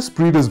 This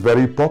breed is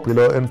very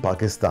popular in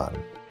Pakistan.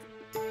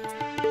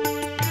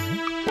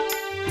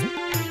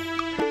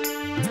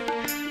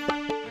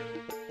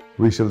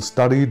 We shall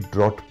study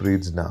draught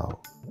breeds now.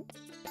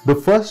 The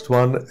first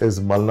one is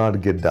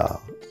Malnad Gidda.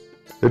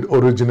 It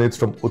originates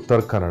from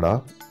Uttar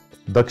Kannada,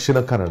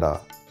 Dakshina Kannada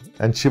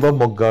and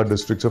Shivamogga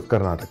districts of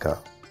Karnataka.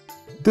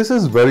 This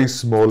is very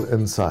small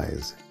in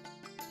size.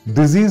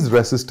 Disease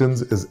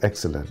resistance is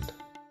excellent.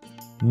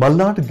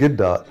 Malnad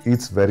Gidda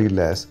eats very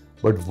less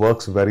but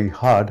works very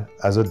hard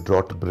as a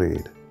draught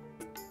breed.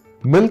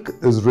 Milk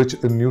is rich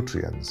in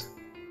nutrients.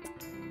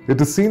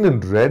 It is seen in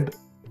red,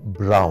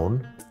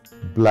 brown,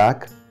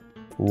 black,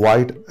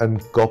 white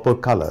and copper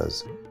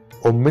colors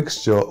or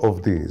mixture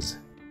of these.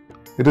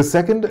 It is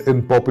second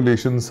in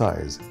population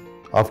size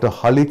after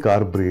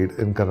Halikar breed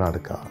in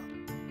Karnataka.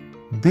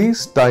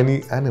 These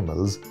tiny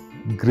animals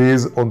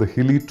graze on the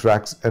hilly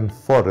tracts and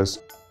forests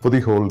for the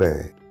whole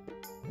day.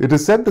 It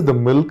is said that the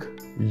milk,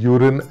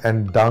 urine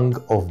and dung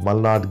of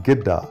Malnad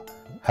Gidda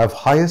have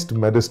highest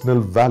medicinal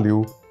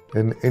value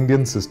in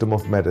Indian system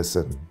of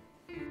medicine.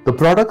 The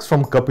products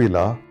from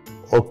Kapila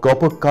or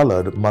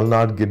copper-colored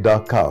Malnad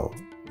Gidda cow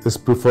is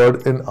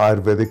preferred in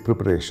Ayurvedic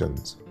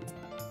preparations.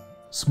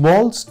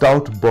 Small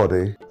stout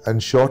body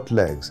and short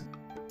legs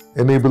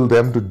enable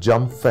them to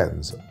jump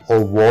fence or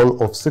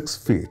wall of 6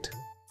 feet.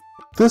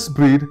 This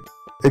breed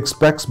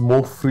expects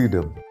more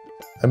freedom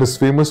and is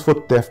famous for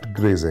theft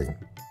grazing.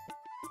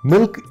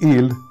 Milk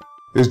yield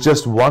is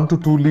just 1 to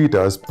 2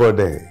 liters per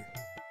day.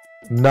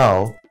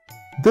 Now,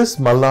 this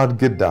Malnad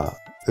Gidda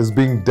is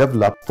being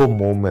developed for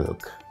more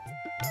milk.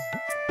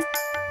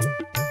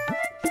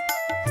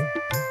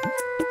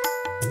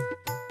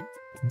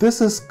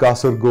 This is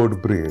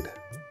Kasargod breed.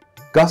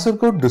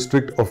 Kasargod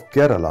district of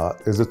Kerala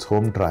is its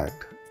home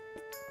tract.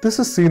 This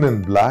is seen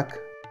in black,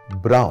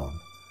 brown,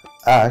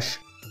 ash,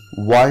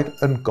 white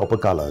and copper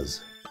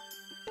colors.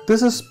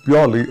 This is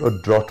purely a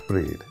drought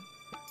breed.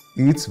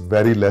 Eats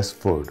very less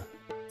food.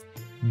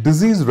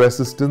 Disease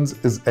resistance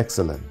is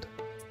excellent.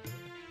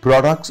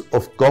 Products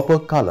of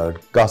copper-colored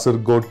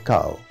Kasargod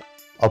cow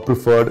are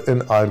preferred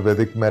in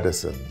Ayurvedic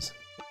medicines.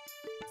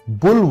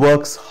 Bull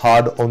works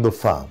hard on the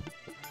farm.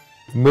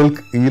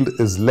 Milk yield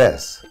is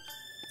less,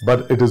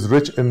 but it is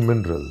rich in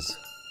minerals.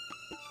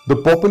 The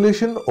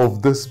population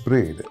of this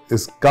breed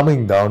is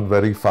coming down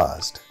very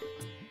fast.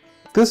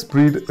 This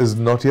breed is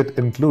not yet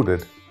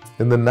included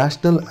in the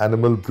National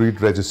Animal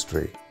Breed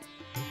Registry.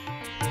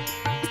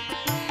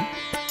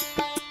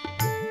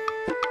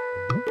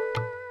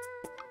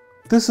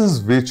 This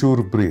is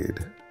Vechur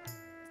breed.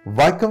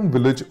 Vaikam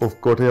village of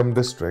Kottayam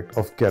district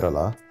of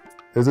Kerala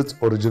is its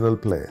original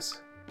place.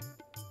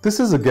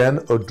 This is again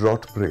a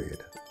drought breed.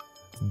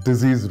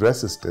 Disease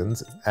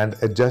resistance and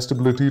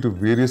adjustability to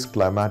various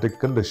climatic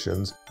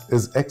conditions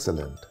is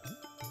excellent.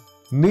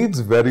 Needs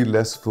very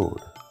less food.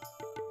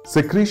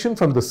 Secretion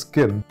from the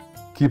skin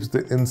keeps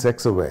the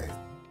insects away.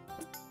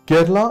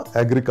 Kerala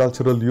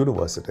Agricultural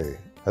University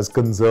has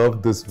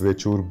conserved this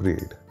Vechur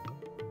breed.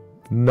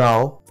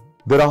 Now,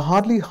 there are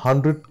hardly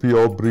 100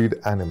 pure breed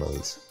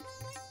animals.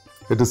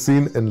 It is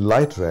seen in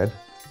light red,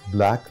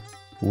 black,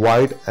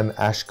 white and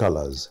ash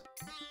colors.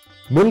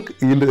 Milk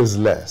yield is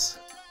less,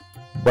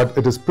 but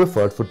it is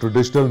preferred for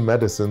traditional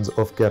medicines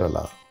of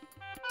Kerala.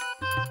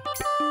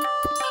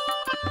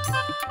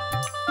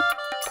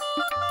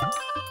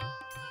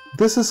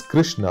 This is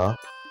Krishna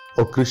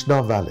or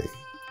Krishna Valley.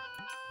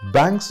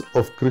 Banks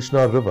of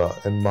Krishna River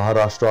in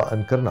Maharashtra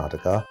and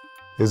Karnataka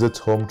is its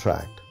home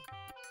tract.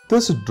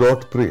 This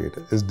drought breed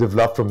is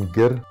developed from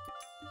Gir,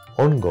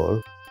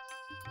 Ongole,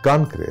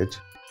 Kankrej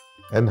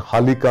and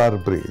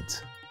Halikar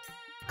breeds.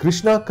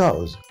 Krishna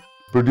cows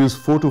produce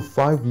 4 to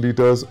 5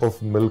 liters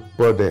of milk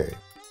per day.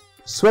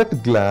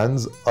 Sweat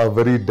glands are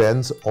very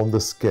dense on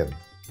the skin.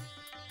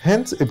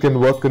 Hence, it can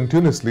work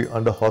continuously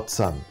under hot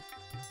sun.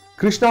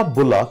 Krishna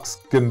bullocks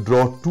can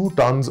draw 2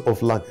 tons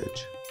of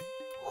luggage.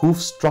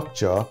 Hoof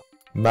structure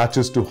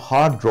matches to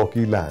hard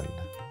rocky land.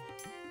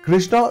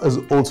 Krishna is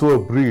also a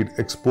breed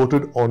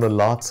exported on a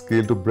large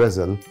scale to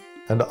Brazil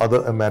and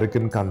other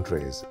American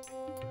countries.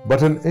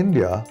 But in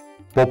India,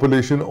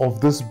 population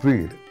of this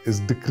breed is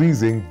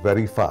decreasing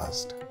very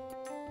fast.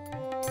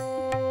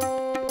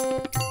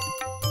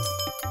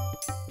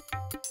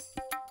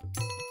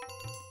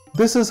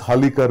 This is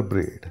Halikar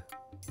breed.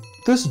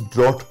 This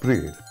drought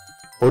breed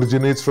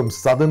originates from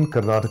southern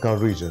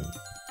Karnataka region.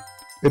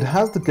 It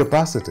has the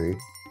capacity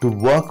to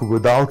work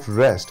without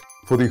rest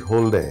for the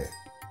whole day.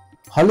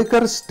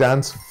 Halikar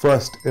stands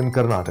first in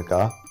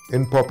Karnataka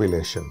in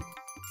population.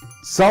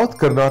 South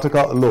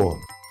Karnataka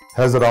alone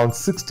has around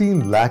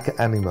 16 lakh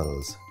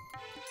animals.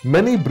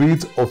 Many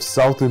breeds of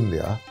South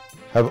India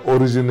have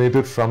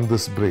originated from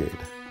this breed.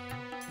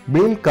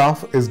 Male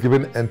calf is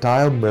given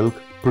entire milk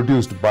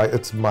produced by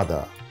its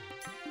mother.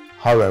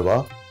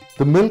 However,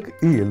 the milk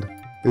yield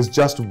is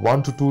just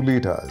 1 to 2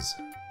 liters.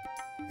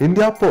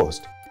 India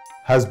Post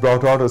has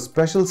brought out a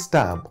special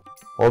stamp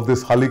of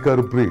this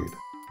Halikar breed,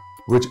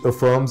 which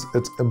affirms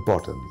its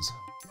importance.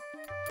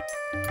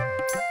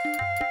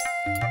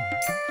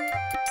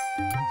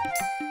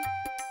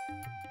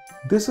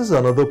 This is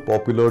another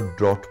popular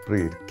drought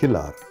breed,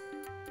 Kilar.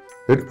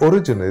 It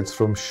originates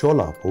from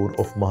Sholapur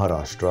of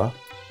Maharashtra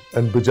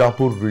and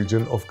Bijapur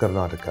region of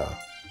Karnataka.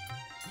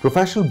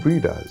 Professional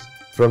breeders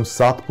from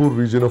Satpur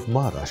region of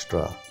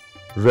Maharashtra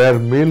rear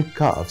male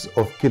calves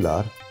of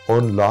Kilar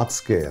on large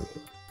scale.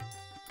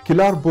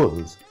 Kilar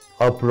bulls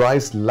are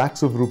priced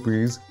lakhs of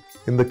rupees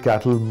in the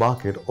cattle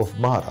market of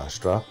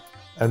Maharashtra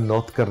and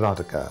North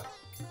Karnataka.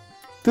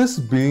 This,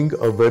 being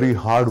a very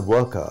hard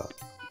worker,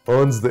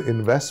 earns the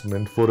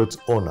investment for its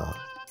owner.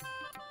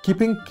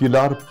 Keeping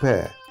Kilar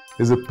pair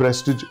is a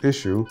prestige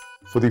issue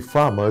for the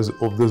farmers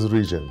of this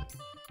region.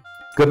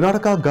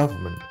 Karnataka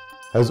government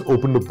has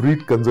opened a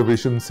breed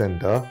conservation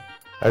center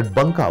at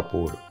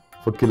Bankapur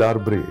for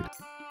Kilar breed.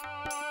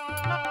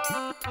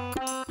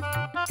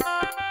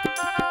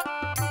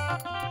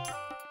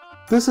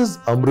 This is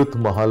Amrit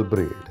Mahal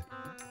breed.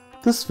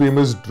 This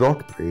famous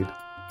draught breed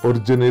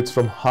originates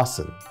from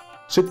Hassan,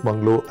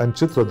 Chikmagalur and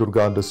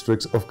Chitradurga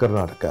districts of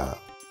Karnataka.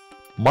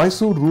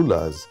 Mysore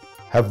rulers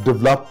have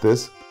developed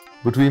this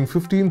between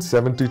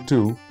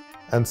 1572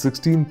 and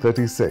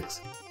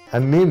 1636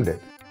 and named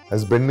it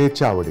as Benne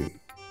Chavadi.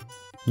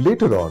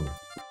 Later on,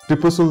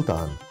 Tipu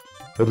Sultan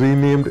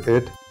renamed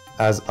it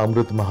as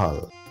Amrit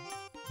Mahal.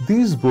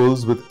 These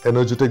bulls with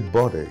energetic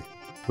body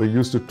were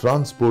used to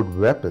transport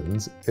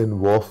weapons in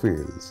war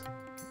fields.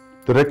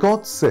 The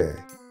records say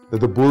that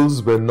the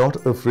bulls were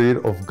not afraid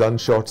of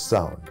gunshot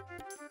sound.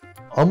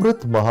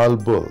 Amrit Mahal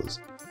bulls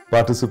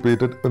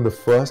participated in the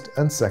First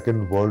and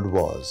Second World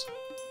Wars.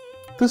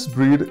 This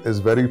breed is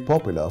very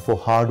popular for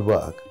hard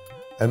work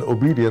and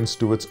obedience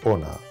to its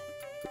owner.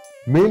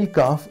 Male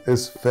calf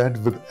is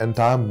fed with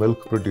entire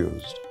milk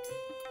produced.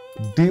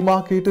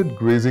 Demarcated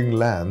grazing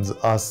lands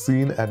are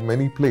seen at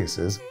many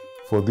places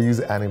for these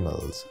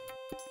animals.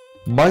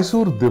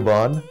 Mysore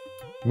Diwan,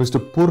 Mr.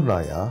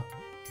 Purnaya,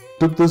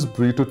 took this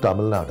breed to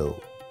Tamil Nadu.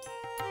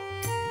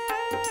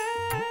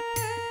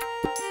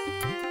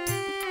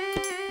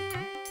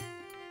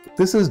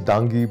 This is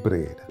Dangi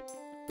breed.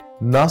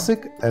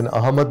 Nasik and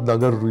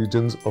Ahmednagar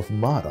regions of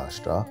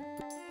Maharashtra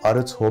are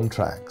its home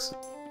tracks.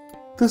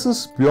 This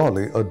is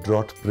purely a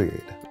draught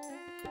breed.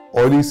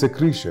 Oily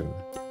secretion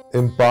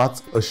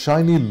imparts a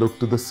shiny look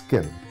to the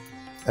skin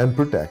and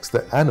protects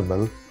the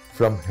animal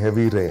from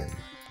heavy rain.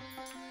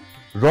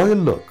 Royal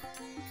look,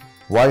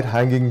 wide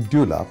hanging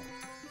dewlap,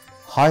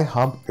 high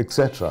hump,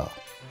 etc.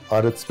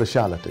 are its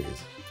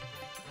specialities.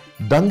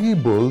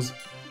 Dangi bulls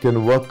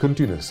can work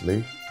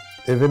continuously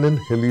even in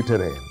hilly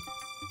terrain.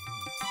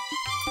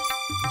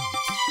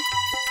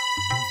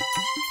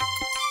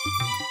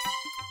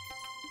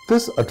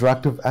 This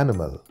attractive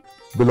animal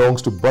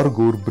belongs to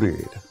Bargur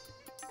breed.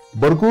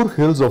 Bargur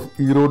Hills of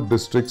Erode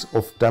districts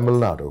of Tamil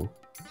Nadu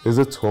is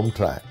its home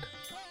tract.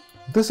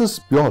 This is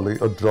purely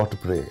a draught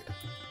breed.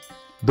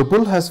 The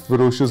bull has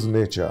ferocious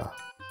nature.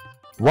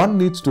 One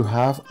needs to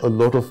have a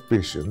lot of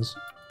patience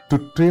to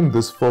train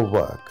this for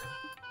work,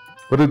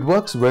 but it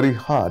works very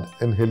hard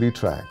in hilly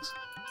tracks.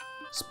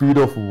 Speed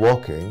of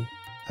walking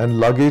and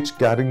luggage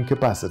carrying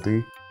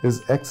capacity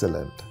is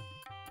excellent.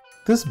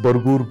 This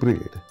Bargur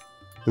breed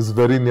is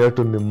very near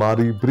to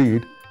Nimari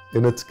breed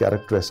in its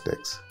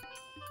characteristics.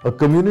 A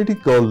community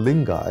called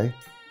Lingai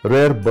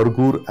rear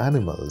Bargur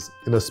animals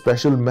in a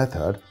special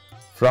method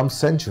from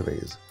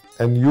centuries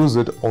and use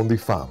it on the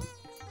farm.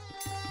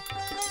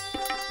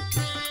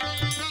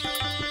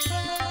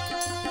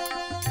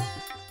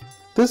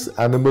 This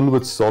animal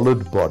with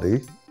solid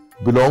body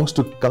belongs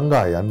to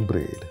Kangayan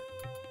breed.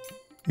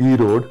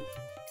 Erode,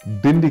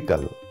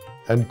 Dindikal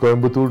and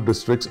Coimbatore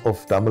districts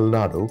of Tamil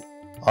Nadu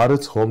are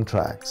its home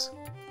tracks.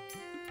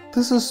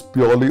 This is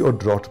purely a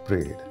draught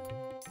breed.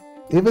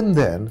 Even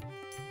then,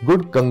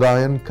 good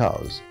Kangayan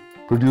cows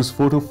produce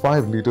 4 to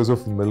 5 liters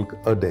of milk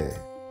a day.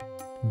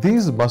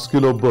 These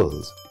muscular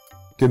bulls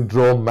can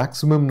draw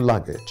maximum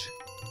luggage.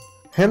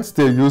 Hence,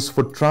 they are used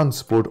for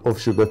transport of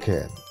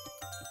sugarcane.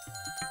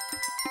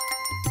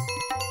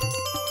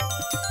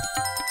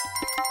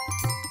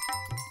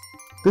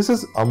 This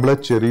is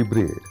Amblacheri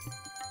breed.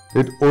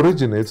 It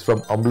originates from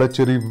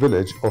Amblacheri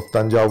village of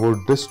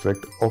Tanjavur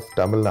district of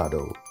Tamil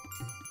Nadu.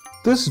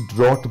 This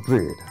draught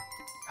breed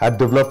had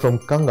developed from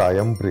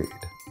Kangayam breed.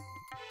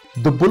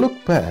 The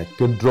bullock pair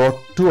can draw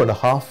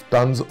 2.5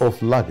 tons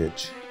of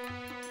luggage.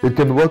 It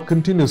can work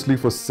continuously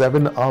for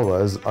 7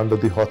 hours under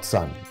the hot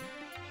sun.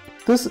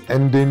 This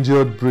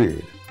endangered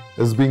breed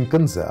is being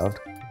conserved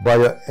by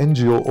an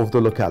NGO of the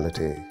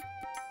locality.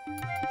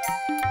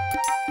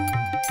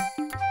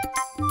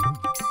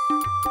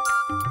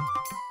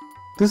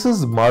 This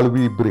is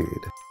Malvi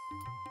breed.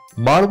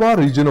 Malwa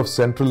region of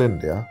central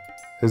India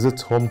is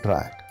its home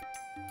tract.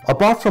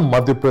 Apart from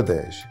Madhya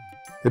Pradesh,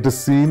 it is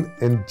seen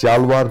in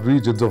Jalwar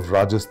regions of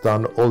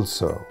Rajasthan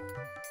also.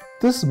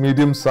 This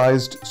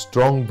medium-sized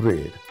strong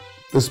breed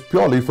is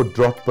purely for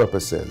draught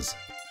purposes.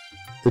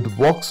 It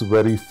walks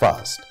very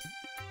fast.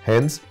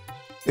 Hence,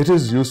 it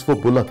is used for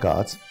bullock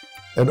carts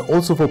and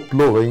also for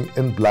ploughing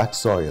in black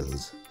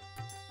soils.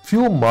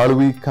 Few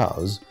Malvi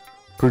cows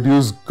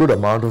produce good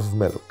amount of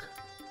milk.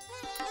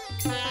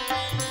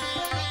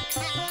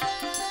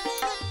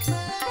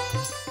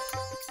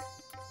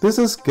 This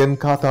is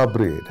Kenkatha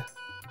breed.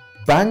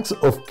 Banks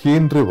of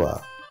Ken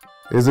River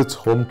is its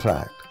home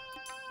tract.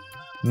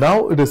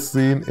 Now it is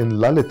seen in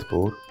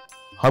Lalitpur,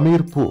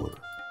 Hamirpur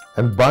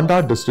and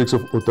Banda districts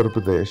of Uttar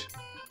Pradesh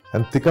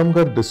and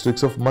Tikamgarh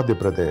districts of Madhya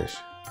Pradesh.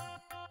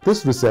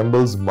 This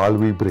resembles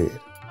Malvi breed.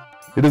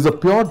 It is a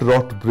pure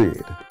draught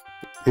breed.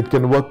 It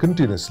can work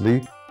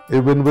continuously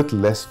even with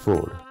less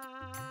food.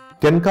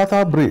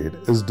 Kenkatha breed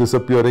is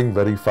disappearing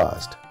very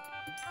fast.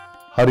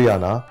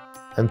 Haryana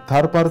and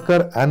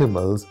Tharparkar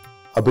animals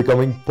are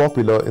becoming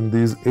popular in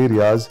these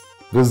areas,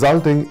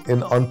 resulting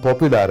in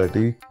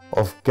unpopularity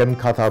of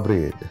Kenkatha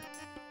breed.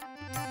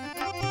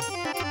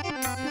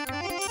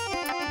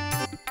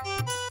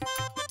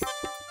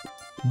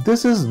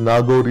 This is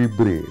Nagori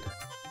breed.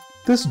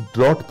 This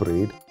draught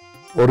breed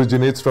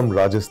originates from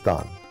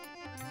Rajasthan.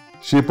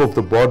 shape of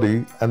the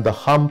body and the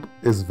hump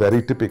is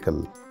very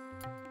typical.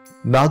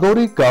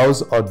 Nagauri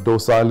cows are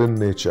docile in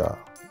nature,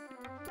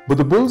 but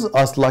the bulls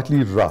are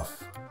slightly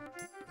rough.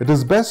 It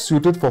is best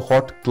suited for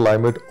hot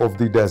climate of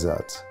the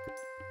deserts.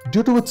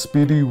 Due to its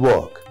speedy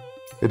walk,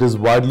 it is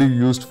widely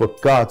used for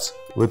carts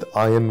with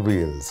iron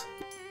wheels.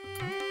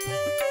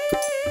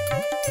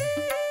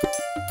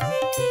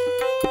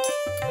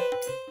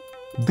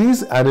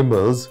 These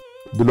animals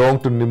belong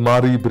to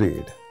Nimari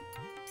breed.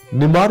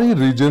 Nimari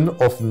region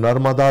of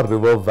Narmada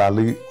River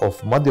Valley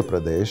of Madhya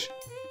Pradesh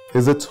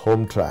is its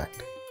home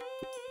tract.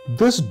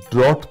 This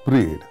draught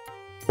breed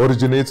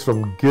originates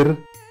from Gir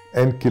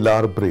and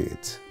Kilar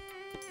breeds.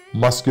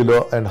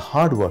 Muscular and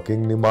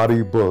hard-working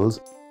Nimari bulls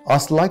are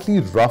slightly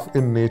rough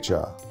in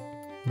nature.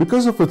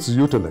 Because of its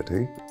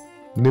utility,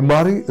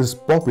 Nimari is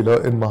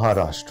popular in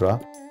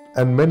Maharashtra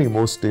and many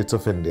more states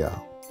of India.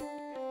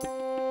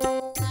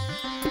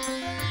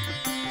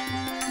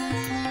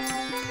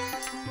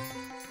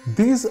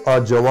 These are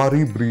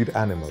Jawari breed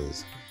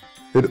animals.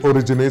 It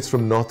originates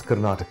from North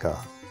Karnataka.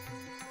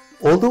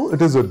 Although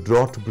it is a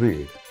draught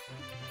breed,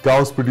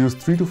 cows produce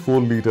 3 to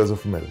 4 liters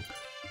of milk.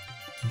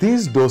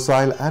 These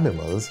docile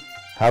animals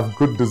have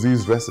good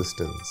disease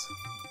resistance.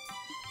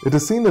 It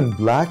is seen in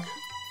black,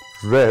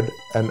 red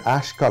and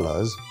ash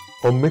colors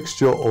or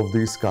mixture of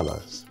these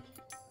colors.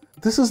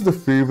 This is the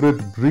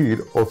favorite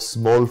breed of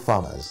small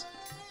farmers.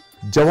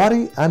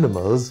 Jawari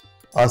animals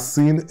are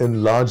seen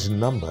in large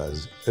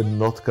numbers in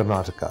North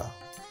Karnataka.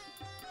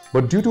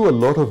 But due to a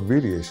lot of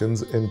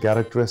variations in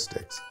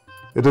characteristics,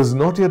 it is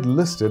not yet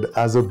listed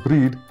as a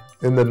breed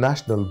in the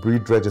National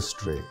Breed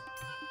Registry.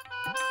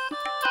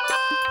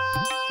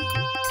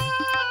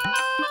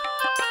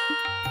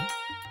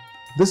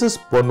 This is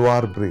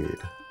Ponwar breed.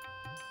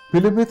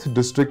 Pilibhit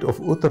district of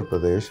Uttar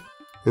Pradesh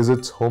is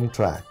its home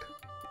tract.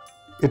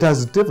 It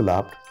has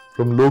developed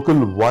from local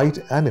white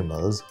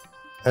animals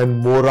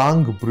and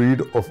Morang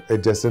breed of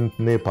adjacent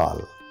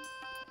Nepal.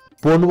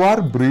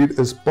 Ponwar breed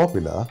is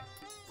popular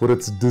for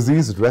its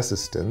disease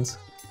resistance,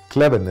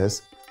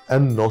 cleverness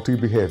and naughty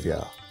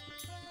behavior.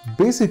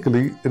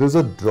 Basically, it is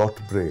a draught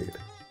breed.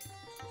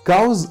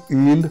 Cows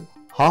yield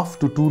half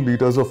to 2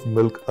 liters of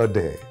milk a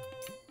day.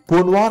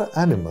 Ponwar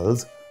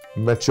animals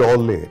mature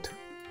late.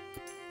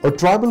 A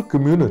tribal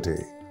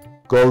community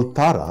called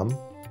Taram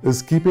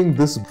is keeping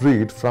this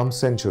breed from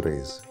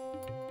centuries.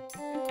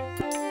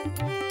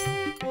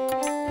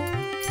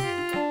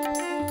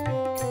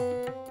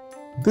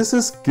 This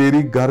is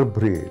Kerigar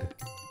breed.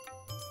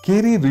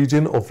 Keri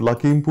region of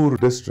Lakhimpur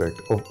district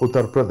of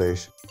Uttar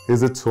Pradesh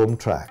is its home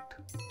tract.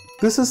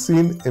 This is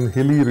seen in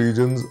hilly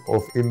regions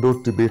of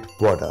Indo-Tibet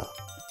border.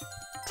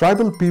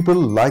 Tribal people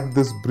like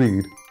this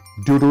breed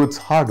due to its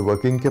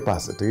hard-working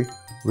capacity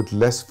with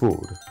less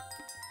food.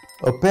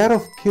 A pair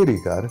of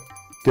Kerigar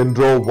can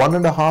draw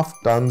 1.5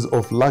 tons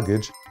of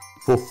luggage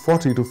for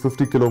 40 to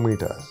 50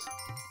 kilometers.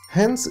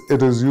 Hence,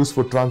 it is used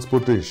for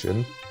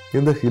transportation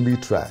in the hilly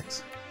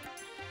tracts.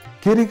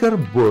 Kerigar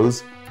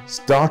bulls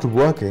start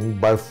working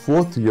by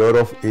 4th year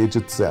of age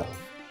itself.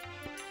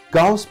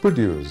 Cows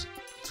produce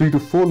 3 to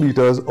 4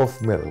 liters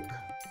of milk.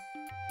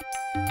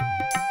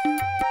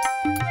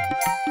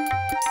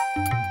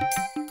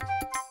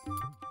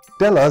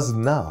 Tell us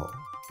now,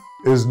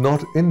 is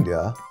not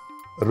India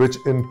rich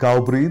in cow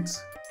breeds?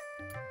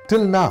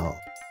 Till now,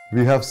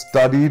 we have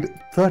studied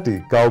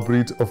 30 cow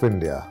breeds of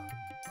India.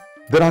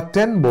 There are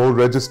 10 more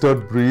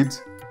registered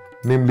breeds,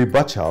 namely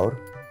Bachaur,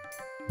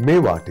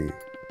 Mewati,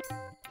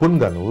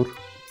 Punganur,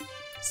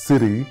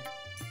 Siri,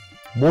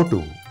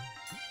 Motu,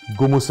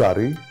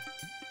 Gumusari,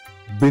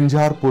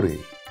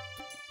 Binjarpuri,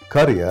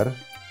 Khariyar,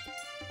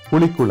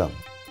 Pulikulam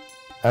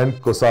and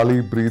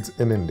Kosali breeds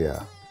in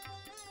India.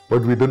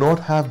 But we do not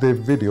have their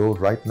video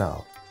right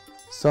now.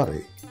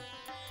 Sorry.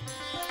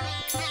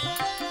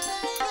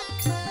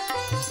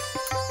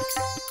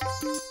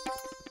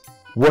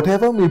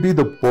 Whatever may be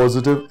the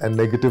positive and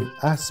negative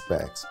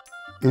aspects,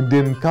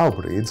 Indian cow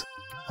breeds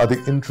are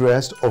the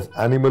interest of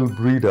animal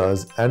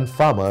breeders and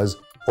farmers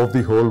of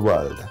the whole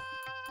world.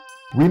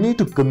 We need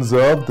to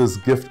conserve this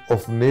gift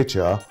of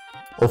nature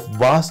of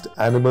vast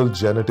animal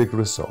genetic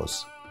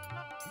resource.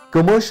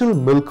 Commercial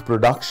milk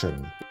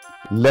production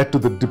led to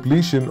the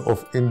depletion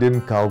of Indian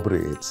cow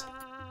breeds.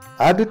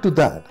 Added to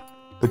that,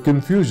 the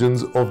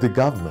confusions of the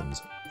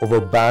governments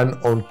over ban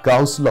on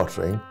cow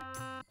slaughtering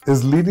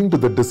is leading to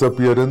the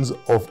disappearance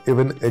of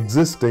even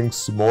existing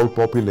small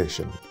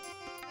population.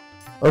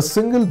 A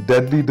single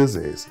deadly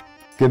disease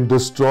can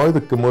destroy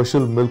the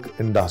commercial milk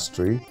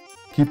industry,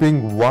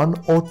 keeping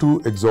 1 or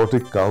 2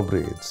 exotic cow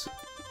breeds.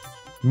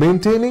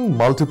 Maintaining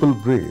multiple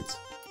breeds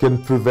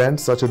can prevent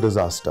such a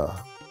disaster.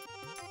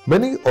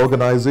 Many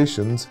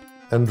organizations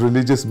and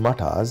religious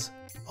mathas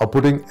are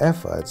putting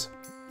efforts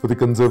for the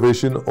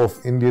conservation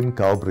of Indian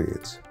cow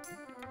breeds.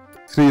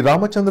 Sri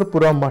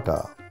Ramachandrapura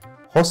Matha,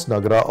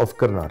 Hosnagara of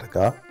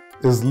Karnataka,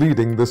 is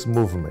leading this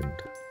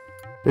movement.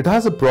 It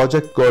has a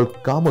project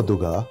called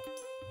Kamaduga,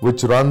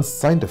 which runs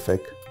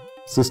scientific,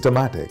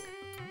 systematic,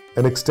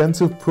 and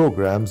extensive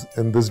programs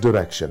in this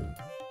direction.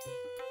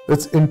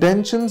 Its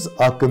intentions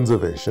are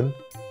conservation,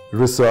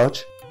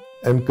 research,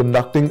 and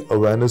conducting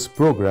awareness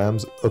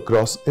programs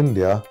across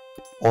India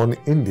on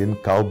Indian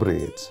cow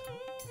breeds.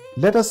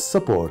 Let us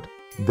support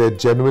their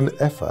genuine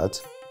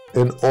efforts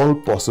in all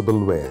possible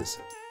ways.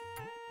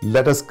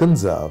 Let us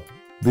conserve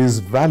these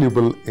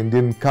valuable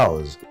Indian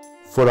cows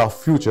for our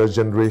future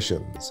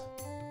generations.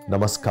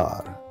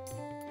 Namaskar.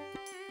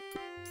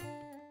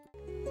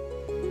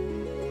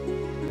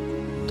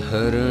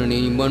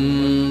 ಧರಣಿ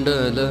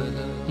ಮಂಡಲ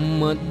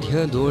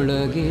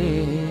ಮಧ್ಯದೊಳಗೆ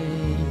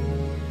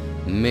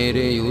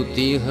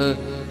ಮೆರೆಯುತಿಹ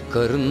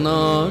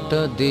ಕರ್ನಾಟ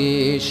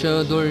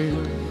ದೇಶದೊಳ್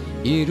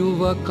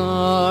ಇರುವ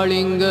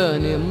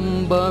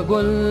ಕಾಳಿಂಗನೆಂಬ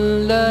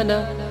ಗೊಲ್ಲನ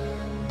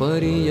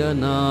ಪರಿಯ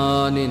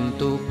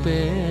ನಾನೆಂತು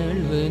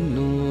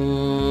ಪೇಳ್ವೆನು.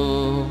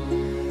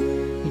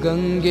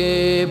 ಗಂಗೆ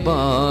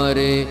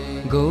ಬಾರೆ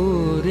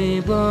ಗೌರಿ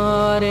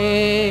ಬಾರೆ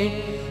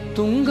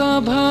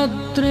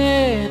ತುಂಗಭದ್ರೆ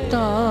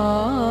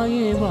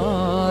ತಾಯಿ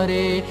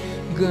ಬಾರೆ,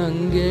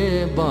 ಗಂಗೆ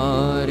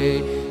ಬಾರೆ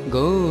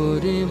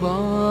ಗೌರಿ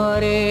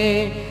ಬಾರೆ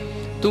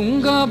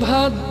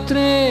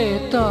ತುಂಗಭದ್ರೆ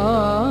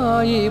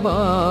ತಾಯಿ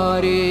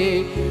ಬಾರೆ.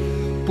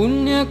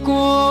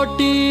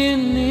 ಪುಣ್ಯಕೋಟಿ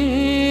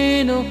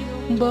ನೀನು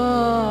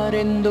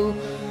ಬಾರೆಂದು,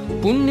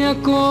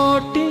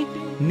 ಪುಣ್ಯಕೋಟಿ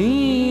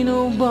ನೀನು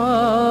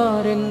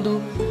ಬಾರೆಂದು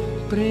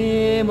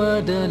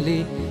ಪ್ರೇಮದಲ್ಲಿ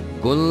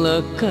ಗೊಲ್ಲ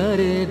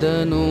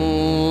ಕರೆದನು,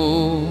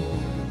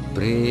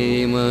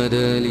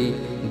 ಪ್ರೇಮದಲ್ಲಿ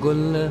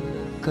ಗೊಲ್ಲ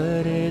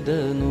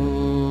ಕರೆದನು.